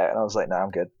to play it, and I was like, no, I'm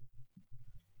good.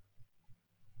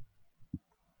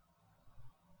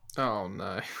 Oh,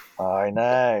 no. I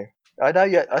know.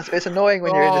 It's annoying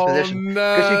when you're in this position.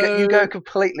 Because you go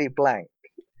completely blank.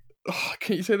 Oh,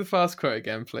 can you say the first quote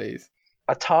again, please?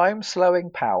 A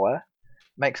time-slowing power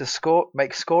makes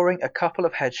scoring a couple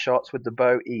of headshots with the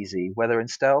bow easy, whether in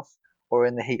stealth or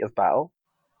in the heat of battle.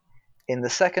 In the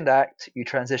second act, you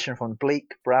transition from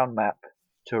bleak brown map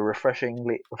to a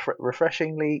refreshingly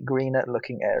greener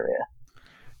looking area.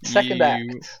 Second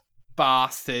act.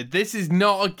 Bastard. This is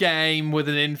not a game with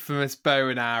an infamous bow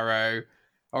and arrow.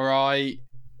 Alright?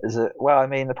 Is it? Well, I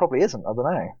mean, there probably isn't. I don't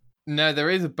know. No, there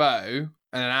is a bow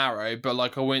and an arrow, but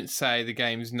like I wouldn't say the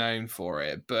game's known for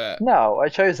it, but... No, I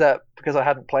chose that because I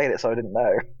hadn't played it, so I didn't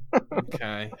know.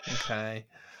 Okay.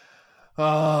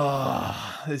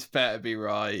 Oh, this better be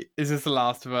right. Is this The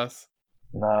Last of Us?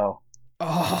 No.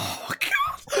 Oh, God.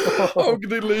 I'm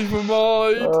going to lose my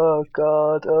mind. Oh,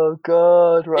 God.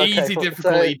 Right, easy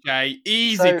difficulty, Jay.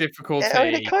 Easy difficulty. I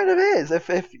mean, it kind of is.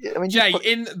 Jay,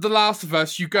 in The Last of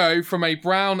Us, you go from a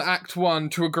brown Act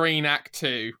 1 to a green Act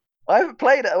 2. I haven't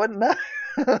played it. I wouldn't know.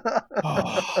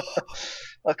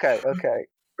 Okay.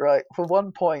 Right. For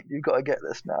 1 point, you've got to get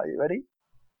this now. You ready?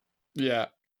 Yeah.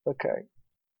 Okay.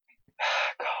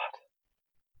 God.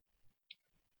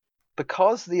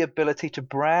 because the ability to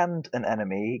brand an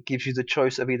enemy gives you the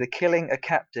choice of either killing a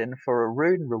captain for a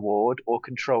rune reward or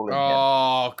controlling him.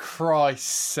 Oh, Christ's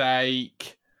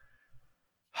sake.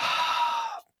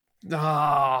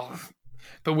 Ah,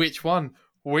 but which one?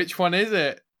 Which one is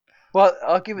it? Well,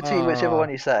 I'll give it to you whichever Ah, one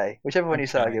you say. Whichever one you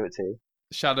say, I'll okay. give it to you.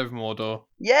 Shadow of Mordor.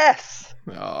 Yes!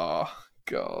 Oh,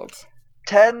 God.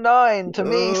 10-9 to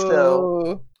me still.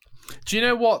 Oh. Do you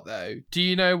know what, though? Do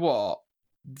you know what?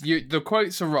 The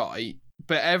quotes are right,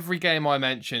 but every game I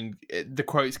mentioned, the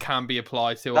quotes can be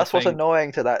applied to. That's what's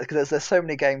annoying to that, because there's so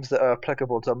many games that are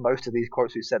applicable to most of these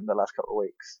quotes we've said in the last couple of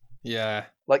weeks. Yeah.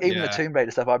 Like, even the Tomb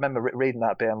Raider stuff, I remember reading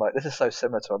that being like, this is so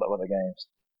similar to a lot of other games.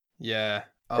 Yeah.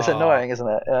 It's annoying, isn't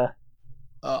it? Yeah.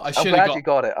 I'm glad you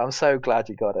got it. I'm so glad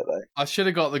you got it, though. I should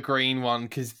have got the green one,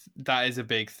 because that is a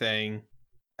big thing.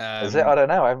 Is it? I don't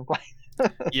know. I haven't played.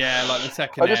 Yeah, like the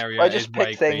second area. I just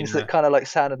picked things that kind of like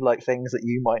sounded like things that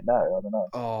you might know. I don't know.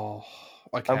 Oh,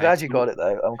 okay. I'm glad you got it,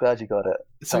 though. I'm glad you got it.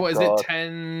 So what is it?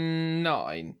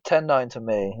 10-9? 10-9 to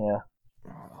me. Yeah.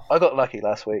 I got lucky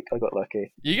last week. I got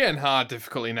lucky. You're getting hard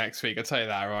difficulty next week. I'll tell you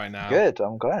that right now. Good.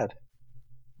 I'm glad.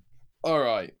 All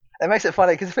right. It makes it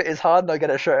funny because if it is hard and I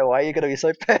get it straight away, you're going to be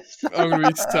so pissed. I'm going to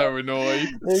be so annoyed.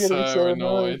 You're going to be so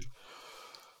annoyed.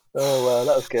 Oh, well,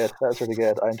 that was good. That was really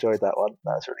good. I enjoyed that one.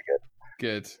 That was really good.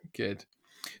 Good.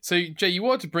 So, Jay, you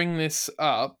wanted to bring this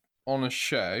up on a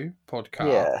podcast.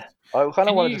 Yeah. I kind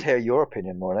of wanted to hear your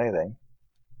opinion more than anything.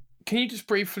 Can you just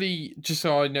briefly, just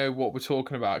so I know what we're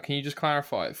talking about, can you just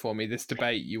clarify it for me, this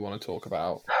debate you want to talk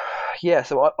about? Yeah,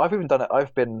 so I've even done it.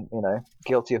 I've been,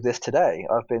 guilty of this today.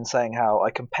 I've been saying how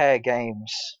I compare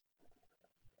games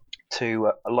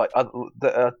to like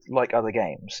other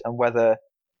games, and whether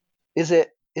is it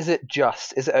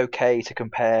okay to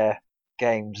compare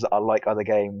games that are like other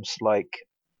games, like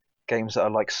games that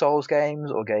are like Souls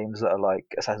games or games that are like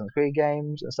Assassin's Creed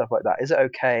games and stuff like that. Is it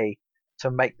okay to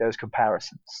make those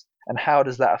comparisons? And how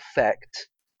does that affect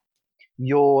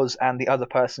yours and the other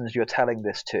persons you're telling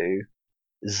this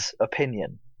to's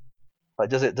opinion? Like,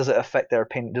 does it affect their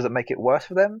opinion? Does it make it worse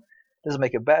for them? Does it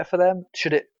make it better for them?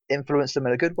 Should it influence them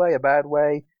in a good way, a bad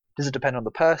way? Does it depend on the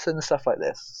person? Stuff like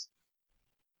this.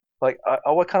 Like, I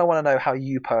kind of want to know how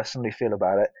you personally feel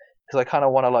about it, because I kind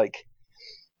of want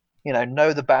to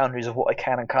know the boundaries of what I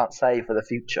can and can't say for the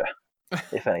future,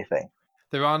 if anything.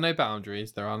 There are no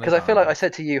boundaries. Because I feel like I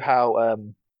said to you how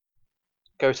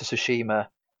Ghost of Tsushima,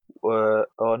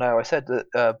 I said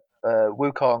that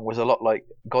Wukong was a lot like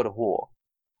God of War,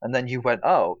 and then you went,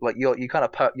 oh, like you kind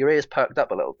of your ears perked up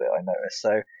a little bit. I noticed.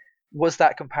 So, was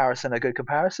that comparison a good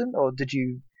comparison, or did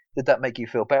that make you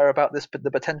feel better about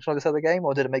the potential of this other game,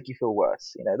 or did it make you feel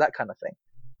worse? That kind of thing.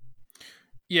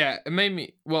 Yeah, it made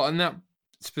me in that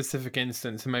specific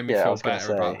instance, it made me feel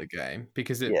better about the game,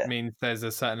 because it means there's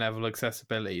a certain level of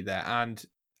accessibility there and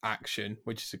action,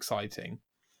 which is exciting.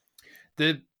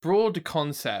 The broader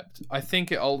concept, I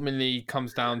think it ultimately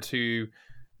comes down to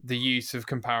the use of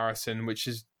comparison, which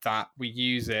is that we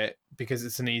use it because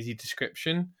it's an easy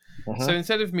description. Mm-hmm. So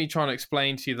instead of me trying to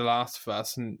explain to you The Last of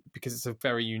Us, and because it's a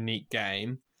very unique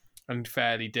game and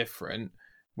fairly different,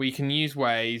 we can use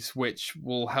ways which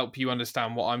will help you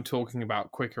understand what I'm talking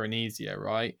about quicker and easier,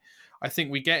 right? I think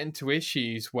we get into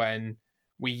issues when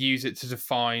we use it to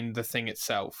define the thing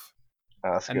itself.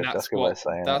 Oh, that's good. That's good way of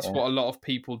saying that's what a lot of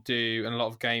people do, and a lot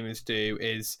of gamers do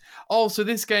is, so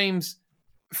this game's,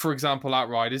 for example,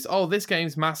 Outriders, this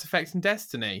game's Mass Effect and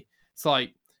Destiny. It's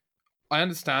like, I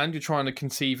understand you're trying to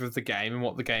conceive of the game and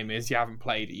what the game is. You haven't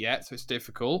played it yet, so it's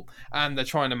difficult. And they're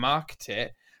trying to market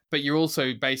it, but you're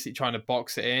also basically trying to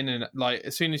box it in. And like,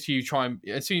 as soon as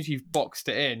you've boxed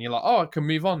it in, you're like, I can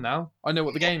move on now. I know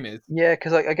what the game is. Yeah,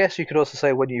 because I guess you could also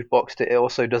say when you've boxed it, it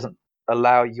also doesn't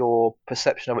allow your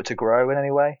perception of it to grow in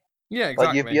any way. Yeah,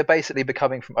 exactly. Like you're basically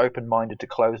becoming from open-minded to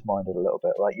closed-minded a little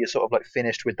bit. Like, you're sort of like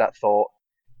finished with that thought.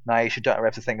 Now you don't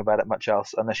have to think about it much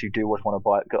else, unless you do want to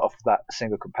buy it off that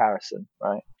single comparison,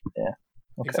 right? Yeah.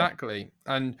 Okay. Exactly.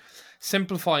 And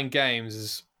simplifying games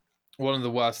is one of the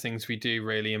worst things we do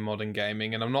really in modern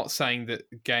gaming. And I'm not saying that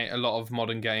a lot of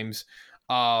modern games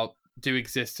do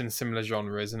exist in similar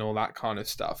genres and all that kind of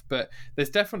stuff, but there's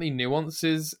definitely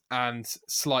nuances and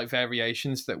slight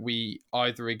variations that we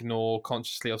either ignore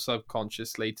consciously or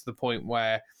subconsciously, to the point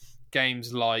where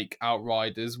games like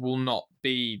Outriders will not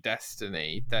be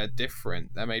Destiny. They're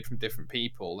different. They're made from different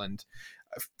people, and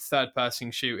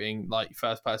third-person shooting, like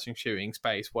first-person shooting,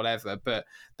 space, whatever. But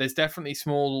there's definitely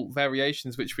small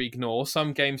variations which we ignore.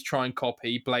 Some games try and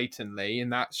copy blatantly,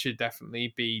 and that should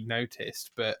definitely be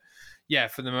noticed. But yeah,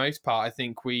 for the most part, I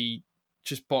think we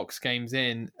just box games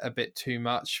in a bit too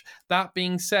much. That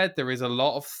being said, there is a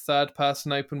lot of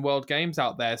third-person open world games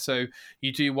out there, so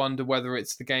you do wonder whether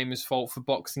it's the gamer's fault for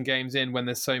boxing games in when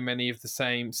there's so many of the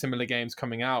same similar games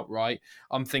coming out, right?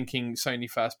 I'm thinking Sony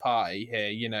first party here,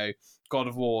 you know, God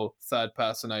of War,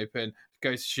 third-person open,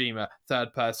 Ghost of Tsushima,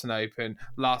 third-person open,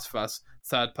 Last of Us,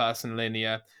 third-person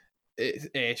linear,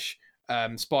 ish,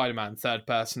 Spider-Man,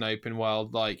 third-person open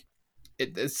world, like,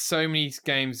 there's so many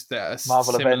games that are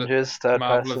Marvel similar. Avengers, third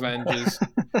Marvel person. Avengers.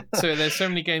 So there's so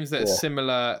many games that are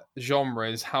similar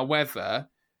genres. However,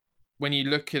 when you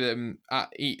look at them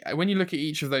when you look at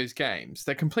each of those games,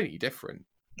 they're completely different.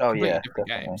 Oh Completely yeah, different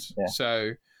definitely. games. Yeah.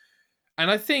 So, and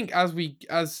I think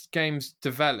as games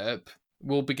develop,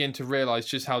 we'll begin to realize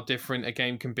just how different a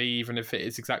game can be, even if it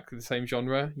is exactly the same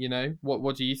genre. You know,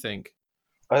 what do you think?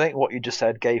 I think what you just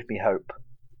said gave me hope.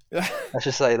 Let's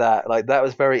just say that. Like, that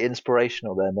was very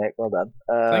inspirational there, Nick. Well done.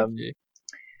 Thank you.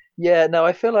 Yeah, no,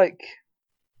 I feel like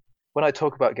when I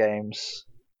talk about games,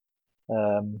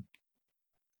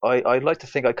 I like to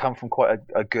think I come from quite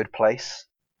a good place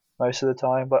most of the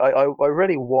time, but I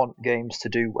really want games to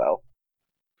do well,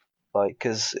 like,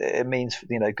 because it means,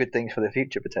 you know, good things for the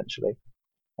future potentially.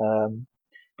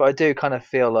 But I do kind of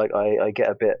feel like I get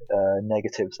a bit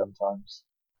negative sometimes,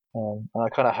 and I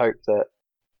kind of hope that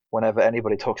whenever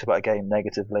anybody talks about a game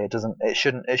negatively, it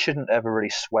shouldn't ever really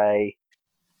sway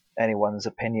anyone's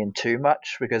opinion too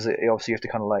much, because obviously you have to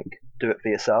kind of like do it for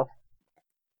yourself.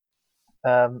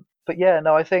 But yeah,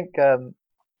 no, I think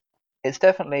it's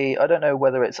definitely, I don't know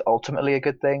whether it's ultimately a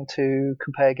good thing to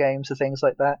compare games to things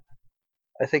like that.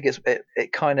 I think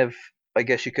it kind of, I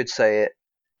guess you could say, it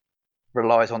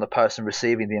relies on the person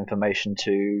receiving the information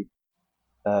to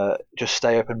just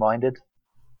stay open minded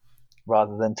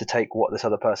rather than to take what this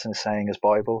other person is saying as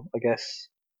Bible, I guess.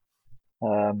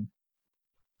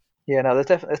 Yeah, no, there's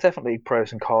definitely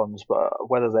pros and cons, but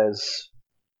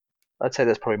I'd say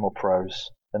there's probably more pros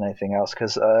than anything else,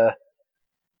 because I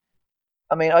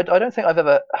mean, I don't think I've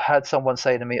ever had someone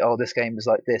say to me, "Oh, this game is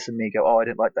like this," and me go, "Oh, I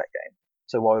didn't like that game,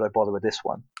 so why would I bother with this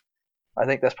one?" I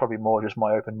think that's probably more just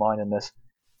my open-mindedness,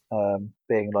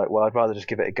 being like, "Well, I'd rather just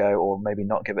give it a go, or maybe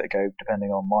not give it a go, depending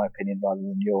on my opinion rather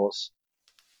than yours."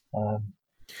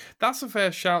 That's a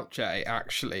fair shout, Jay.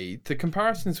 Actually, the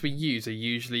comparisons we use are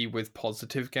usually with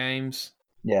positive games.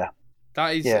 Yeah,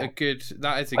 That is yeah. a good.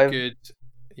 That is a good.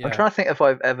 Yeah. I'm trying to think if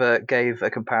I've ever gave a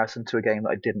comparison to a game that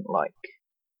I didn't like.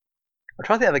 I'm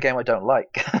trying to think of a game I don't like.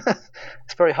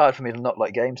 It's very hard for me to not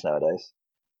like games nowadays.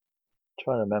 I'm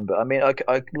trying to remember. I mean,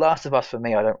 Last of Us for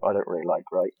me, I don't really like,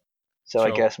 right? So Sure.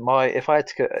 I guess if I had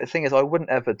to, the thing is, I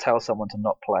wouldn't ever tell someone to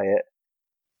not play it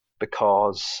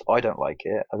because I don't like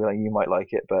it. I mean, like, you might like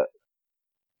it, but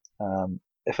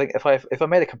if I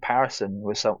made a comparison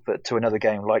with to another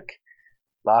game like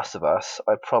Last of Us,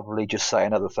 I'd probably just say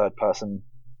another third person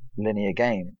linear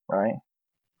game, right?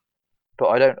 But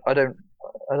I don't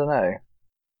know.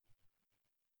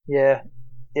 Yeah,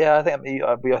 yeah. I think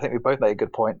we both made a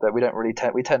good point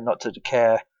that we tend not to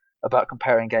care about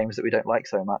comparing games that we don't like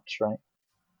so much, right?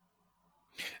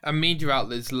 And media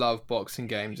outlets love boxing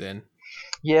games in.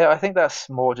 Yeah, I think that's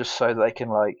more just so that they can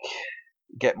like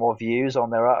get more views on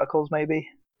their articles, maybe.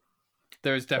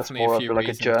 There is definitely That's more a few of like a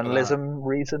reasons for that. journalism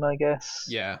reason, I guess.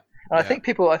 Yeah. And I think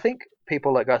people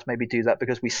like us maybe do that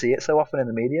because we see it so often in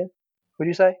the media. Would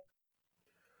you say?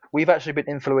 We've actually been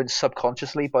influenced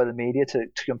subconsciously by the media to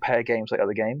compare games like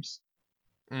other games.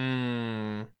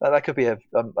 That could be a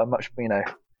much, you know,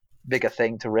 bigger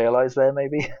thing to realize there,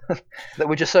 maybe. That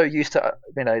we're just so used to,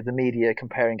 you know, the media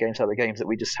comparing games to other games that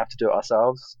we just have to do it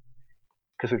ourselves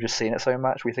because we've just seen it so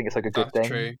much. We think it's like a good That's thing,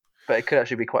 true. but it could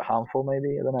actually be quite harmful,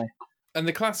 maybe. I don't know. And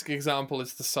the classic example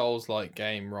is the Souls-like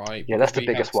game, right? Yeah, that's the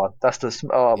biggest one. That's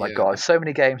oh my god, so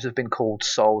many games have been called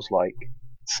Souls-like.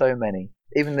 So many.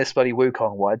 Even this bloody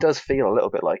Wukong one, it does feel a little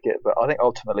bit like it, but I think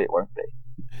ultimately it won't be.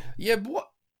 Yeah, but what?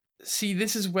 See,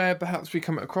 this is where perhaps we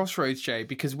come at a crossroads, Jay,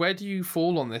 because where do you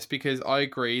fall on this? Because I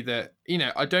agree that, you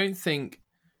know, I don't think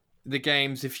the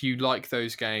games, if you like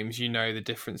those games, you know the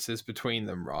differences between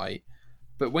them, right?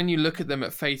 But when you look at them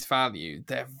at face value,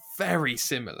 they're very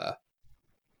similar.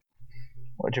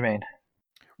 What do you mean?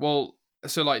 Well,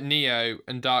 so like Neo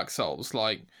and Dark Souls,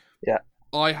 like, yeah,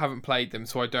 I haven't played them,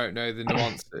 so I don't know the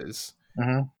nuances.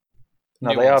 Mm-hmm.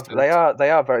 No, they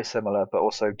are very similar, but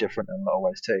also different in a lot of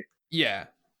ways too. Yeah.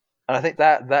 And I think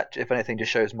that if anything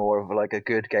just shows more of like a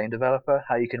good game developer,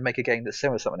 how you can make a game that's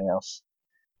similar to something else,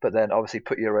 but then obviously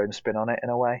put your own spin on it in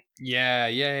a way. Yeah.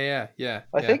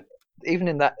 I think even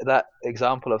in that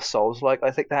example of Souls, like,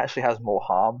 I think that actually has more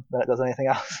harm than it does anything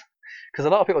else. Because a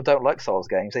lot of people don't like Souls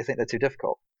games; they think they're too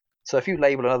difficult. So if you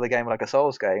label another game like a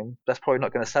Souls game, that's probably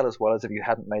not going to sell as well as if you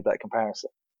hadn't made that comparison.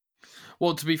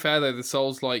 Well, to be fair though, the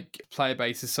Souls like player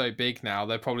base is so big now.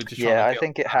 They're probably just trying Yeah, to I build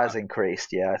think it that has up. increased.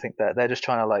 Yeah, I think that they're just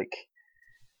trying to like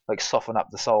soften up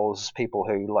the Souls people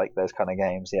who like those kind of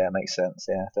games. Yeah, it makes sense.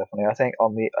 Yeah, definitely. I think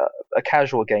on the a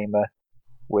casual gamer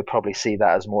would probably see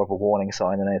that as more of a warning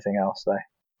sign than anything else, though.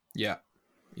 Yeah,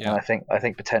 And yeah, I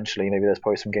think potentially maybe there's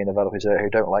probably some game developers who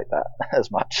don't like that as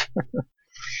much.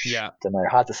 yeah. Don't know.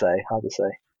 Hard to say. Hard to say.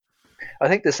 I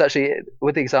think this actually,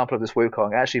 with the example of this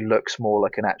Wukong, it actually looks more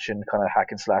like an action kind of hack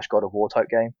and slash God of War type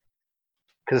game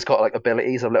because it's got like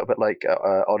abilities a little bit like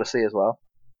Odyssey as well.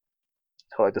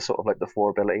 It's got like the sort of like the 4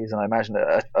 abilities, and I imagine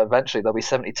that eventually there'll be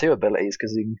 72 abilities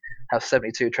because you can have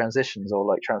 72 transitions or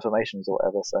like transformations or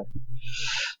whatever. So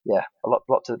yeah,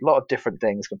 lot of different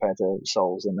things compared to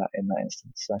Souls in that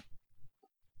instance. So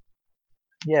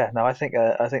yeah, no, I think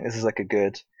this is like a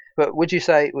good. But would you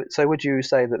say so? Would you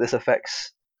say that this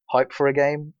affects hype for a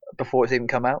game before it's even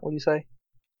come out? Would you say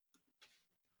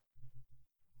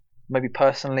maybe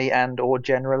personally and or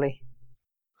generally?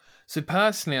 So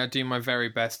personally, I do my very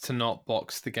best to not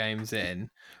box the games in,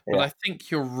 but Yeah, I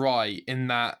think you're right in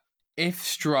that if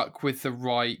struck with the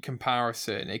right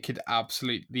comparison, it could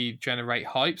absolutely generate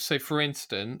hype. So, for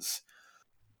instance,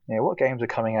 yeah. What games are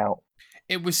coming out?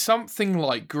 it was something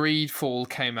like Greedfall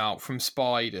came out from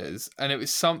Spiders, and it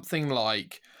was something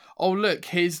like, oh, look,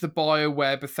 here's the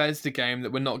BioWare Bethesda game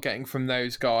that we're not getting from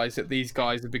those guys, that these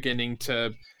guys are beginning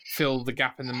to fill the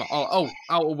gap in the.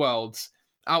 Outer Worlds.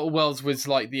 Outer Worlds was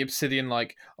like the Obsidian,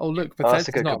 like, oh, look, Oh, that's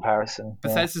a good comparison. Yeah,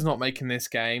 Bethesda's not making this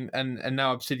game, and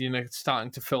now Obsidian are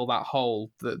starting to fill that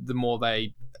hole the more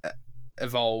they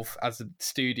evolve as a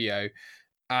studio.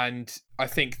 And I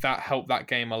think that helped that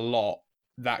game a lot,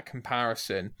 that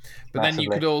comparison. But then you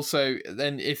massively. could also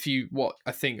then if you what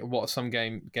I think what some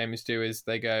gamers do is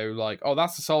they go like, oh,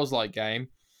 that's a Souls like game,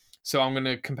 so I'm going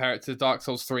to compare it to Dark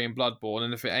Souls 3 and Bloodborne,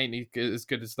 and if it ain't as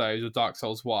good as those or Dark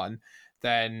Souls 1,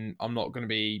 then I'm not going to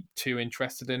be too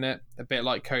interested in it. A bit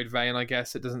like Code Vein, I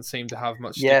guess. It doesn't seem to have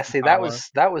much Yeah, sticking see, power.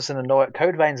 that was an annoying.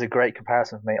 Code Vein's a great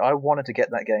comparison for me. I wanted to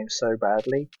get that game so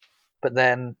badly, but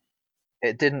then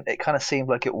it didn't. It kind of seemed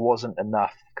like it wasn't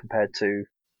enough compared to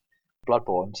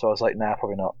Bloodborne. So I was like, nah,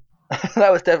 probably not.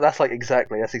 That's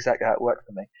exactly how it worked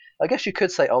for me. I guess you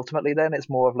could say ultimately then it's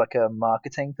more of like a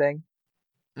marketing thing.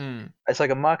 Mm. It's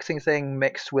like a marketing thing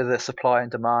mixed with a supply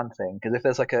and demand thing. Because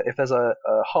if there's a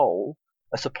hole,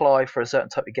 a supply for a certain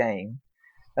type of game,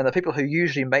 and the people who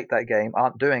usually make that game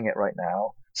aren't doing it right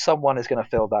now, someone is going to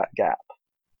fill that gap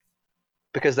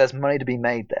because there's money to be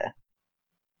made there.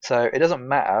 So it doesn't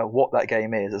matter what that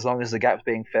game is, as long as the gap's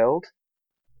being filled.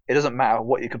 It doesn't matter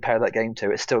what you compare that game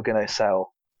to; it's still going to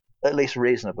sell, at least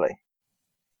reasonably.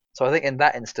 So I think in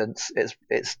that instance,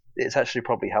 it's actually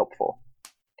probably helpful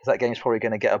because that game's probably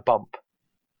going to get a bump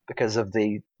because of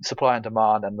the supply and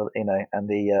demand and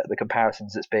the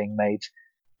comparisons that's being made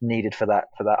needed for that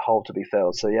hole to be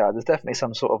filled. So yeah, there's definitely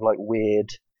some sort of like weird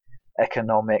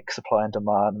economic supply and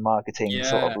demand marketing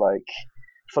sort of Yeah. like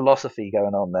philosophy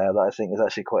going on there that I think is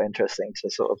actually quite interesting to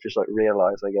sort of just like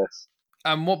realize, I guess.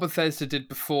 And what Bethesda did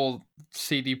before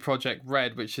CD Projekt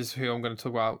Red, which is who I'm going to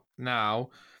talk about now,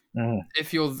 Mm.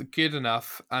 if you're good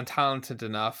enough and talented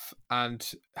enough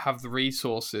and have the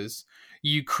resources,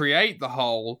 you create the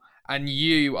hole and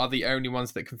you are the only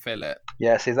ones that can fill it.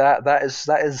 Yeah, see that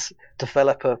is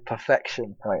developer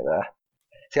perfection right there.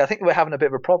 See, I think we're having a bit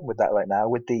of a problem with that right now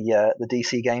with the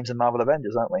DC games and Marvel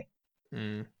Avengers, aren't we?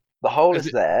 Mm. The hole Is is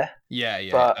it? there, Yeah,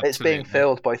 yeah, but it's being absolutely.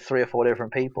 filled by 3 or 4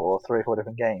 different people or 3 or 4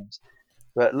 different games.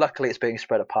 But luckily, it's being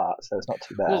spread apart, so it's not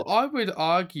too Well, bad. I would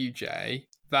argue, Jay,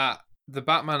 that the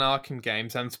Batman Arkham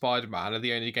games and Spider Man are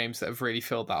the only games that have really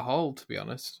filled that hole, to be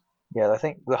honest. Yeah, I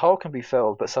think the hole can be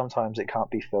filled, but sometimes it can't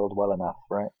be filled well enough,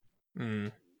 right?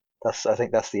 Mm. I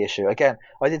think that's the issue. Again,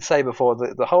 I did say before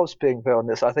that the hole's being filled in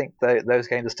this. I think those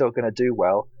games are still going to do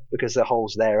well because the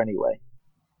hole's there anyway.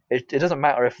 It doesn't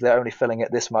matter if they're only filling it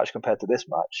this much compared to this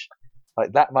much.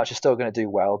 Like that much is still going to do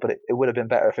well, but it would have been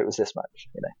better if it was this much,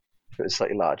 if it was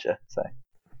slightly larger. So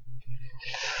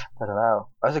I don't know.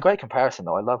 It's a great comparison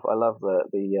though. I love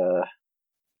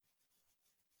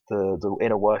the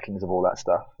inner workings of all that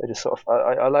stuff. It just sort of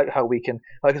I like how we can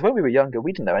like 'cause when we were younger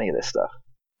we didn't know any of this stuff.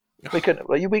 We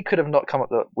could have not come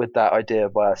up with that idea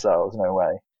by ourselves. No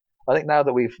way. I think now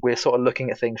that we're sort of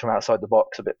looking at things from outside the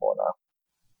box a bit more now,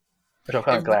 which I'm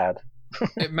kind It of glad.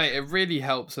 it really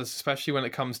helps us, especially when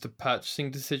it comes to purchasing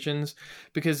decisions,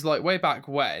 because like way back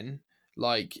when,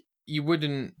 like you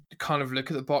wouldn't kind of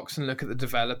look at the box and look at the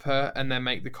developer and then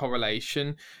make the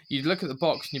correlation. You'd look at the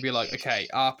box and you'd be like, okay,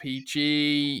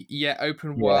 RPG, yeah,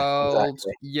 open Yeah, world,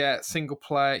 exactly. yeah, single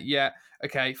player, yeah,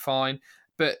 okay, fine.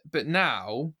 But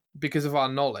now, because of our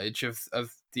knowledge of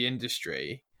the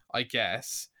industry, I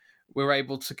guess, we're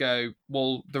able to go,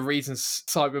 well, the reason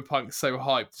Cyberpunk's so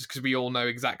hyped is because we all know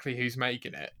exactly who's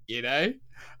making it, you know?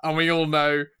 And we all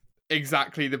know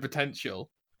exactly the potential.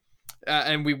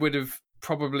 And we would have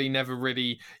probably never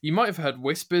really, you might have heard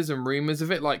whispers and rumors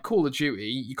of it, like Call of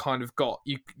Duty. You kind of got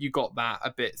you got that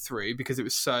a bit through because it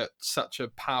was such a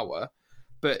power.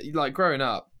 But like growing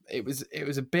up, it was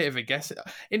a bit of a guess.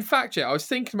 In fact, yeah, I was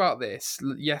thinking about this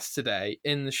yesterday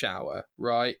in the shower.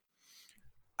 Right,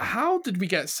 how did we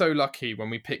get so lucky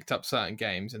when we picked up certain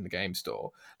games in the game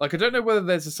store? Like, I don't know whether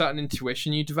there's a certain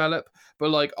intuition you develop, but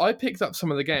like, I picked up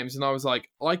some of the games and I was like,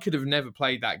 I could have never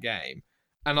played that game.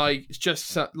 And I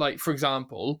just, like, for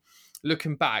example,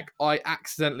 looking back, I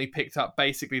accidentally picked up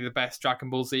basically the best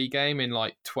Dragon Ball Z game in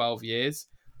like 12 years.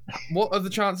 What are the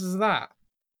chances of that?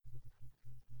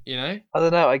 You know? I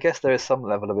don't know. I guess there is some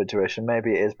level of intuition.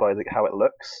 Maybe it is by how it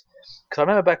looks. Because I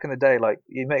remember back in the day, like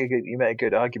you made a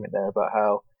good argument there about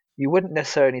how you wouldn't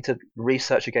necessarily need to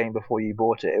research a game before you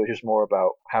bought it. It was just more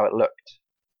about how it looked,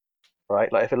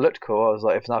 right? Like if it looked cool, I was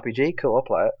like, if it's an RPG, cool, I'll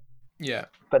play it. Yeah.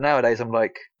 But nowadays, I'm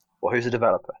like, well, who's the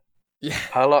developer? Yeah.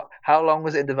 How long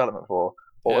was it in development for?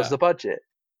 What was the budget?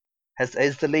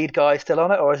 Is the lead guy still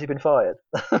on it, or has he been fired?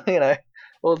 You know,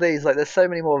 all these there's so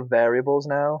many more variables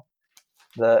now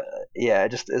that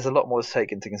just there's a lot more to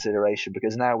take into consideration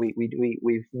because now we've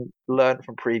learned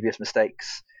from previous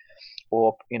mistakes,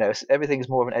 or everything's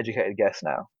more of an educated guess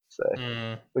now. So,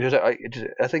 which is,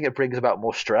 I think it brings about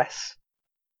more stress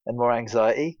and more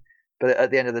anxiety. But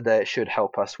at the end of the day, it should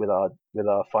help us with our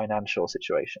financial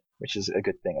situation, which is a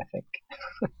good thing, I think.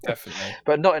 Definitely.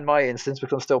 But not in my instance,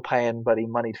 because I'm still paying bloody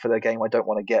money for the game I don't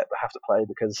want to get but have to play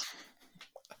because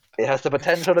it has the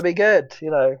potential to be good.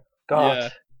 God. Yeah.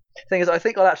 Thing is, I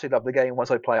think I'll actually love the game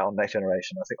once I play it on next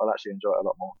generation. I think I'll actually enjoy it a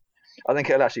lot more. I think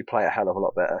it'll actually play a hell of a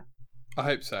lot better. I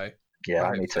hope so. Yeah,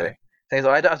 me too. Thing is,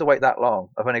 I don't have to wait that long.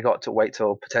 I've only got to wait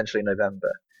till potentially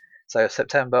November. So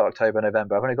September, October,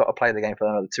 November. I've only got to play the game for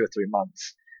another 2 or 3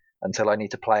 months until I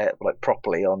need to play it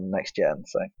properly on next gen.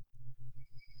 So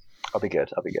I'll be good.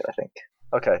 I think.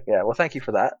 Okay, yeah. Well, thank you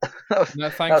for that.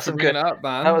 Thanks for bringing it up,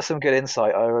 man. That was some good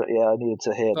insight. I needed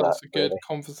to hear that. That was a good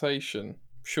conversation.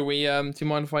 Shall we? Do you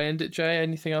mind if I end it, Jay?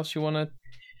 Anything else you want to?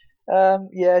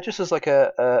 Yeah, just as maybe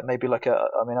I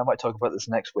mean, I might talk about this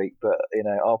next week, but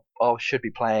I should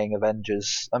be playing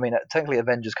Avengers. I mean, technically,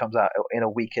 Avengers comes out in a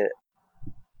week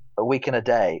and a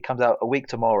day. It comes out a week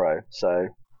tomorrow. So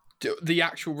the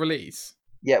actual release.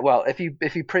 Yeah, well, if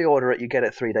you pre-order it, you get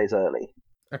it 3 days early.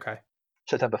 Okay.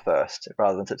 September 1st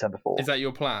rather than September 4th. Is that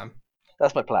your plan?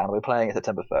 That's my plan. We're playing it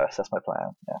September 1st. That's my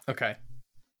plan. Yeah. Okay.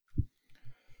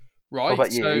 Right. What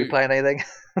about you? Are you playing anything?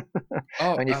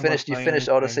 Oh, I mean, you finished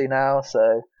Odyssey now,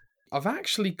 so I've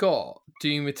actually got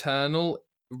Doom Eternal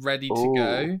ready to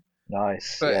go.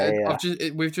 Nice. But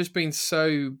we've just been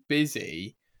so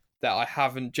busy that I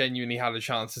haven't genuinely had a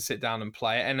chance to sit down and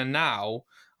play it. And then now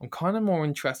I'm kind of more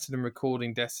interested in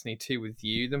recording Destiny 2 with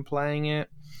you than playing it.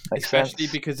 Especially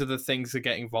because of the things that are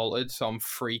getting vaulted, so I'm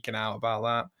freaking out about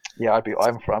that. Yeah,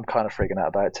 I'm kind of freaking out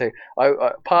about it too.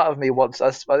 Part of me wants.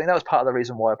 I think that was part of the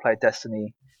reason why I played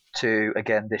Destiny 2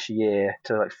 again this year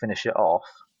to finish it off,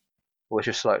 was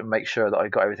just make sure that I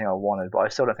got everything I wanted. But I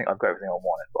still don't think I've got everything I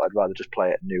wanted. But I'd rather just play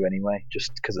it new anyway,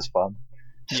 just because it's fun.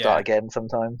 Start again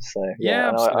sometimes. So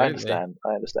I understand.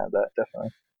 I understand that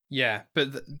definitely. Yeah,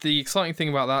 but the exciting thing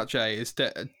about that, Jay, is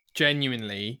that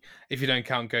genuinely, if you don't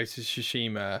count Ghost of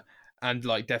Tsushima and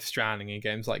Death Stranding and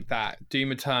games like that,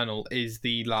 Doom Eternal is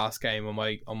the last game on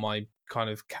my kind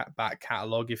of back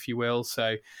catalogue, if you will.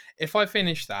 So if I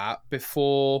finish that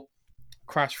before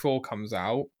Crash 4 comes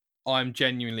out, I'm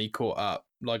genuinely caught up.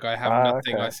 I have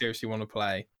nothing I seriously want to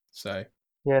play. So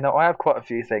yeah, no, I have quite a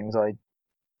few things I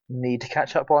need to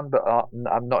catch up on, but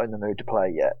I'm not in the mood to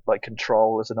play yet.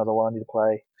 Control is another one I need to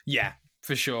play. Yeah,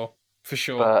 for sure.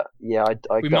 But yeah,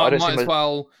 we might as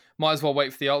well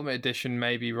wait for the Ultimate Edition,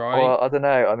 maybe, right? Well, I don't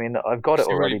know. I mean, I've got it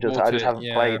already. I just haven't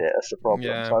played it. That's the problem.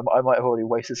 Yeah. So I might have already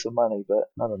wasted some money, but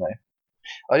I don't know.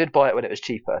 I did buy it when it was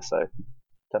cheaper, so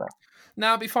don't know. No,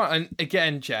 it'll be fine. And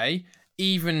again, Jay,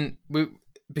 even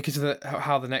because of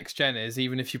how the next gen is,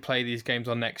 even if you play these games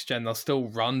on next gen, they'll still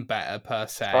run better per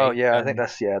se. Oh yeah, I think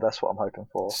that's what I'm hoping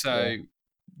for. So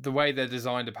the way they're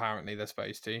designed, apparently they're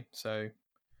supposed to. So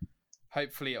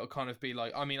hopefully it'll kind of be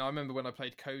I mean, I remember when I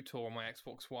played KOTOR on my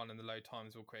Xbox One and the load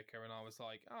times were quicker, and I was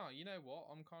like, oh, you know what?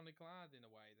 I'm kind of glad in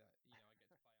a way that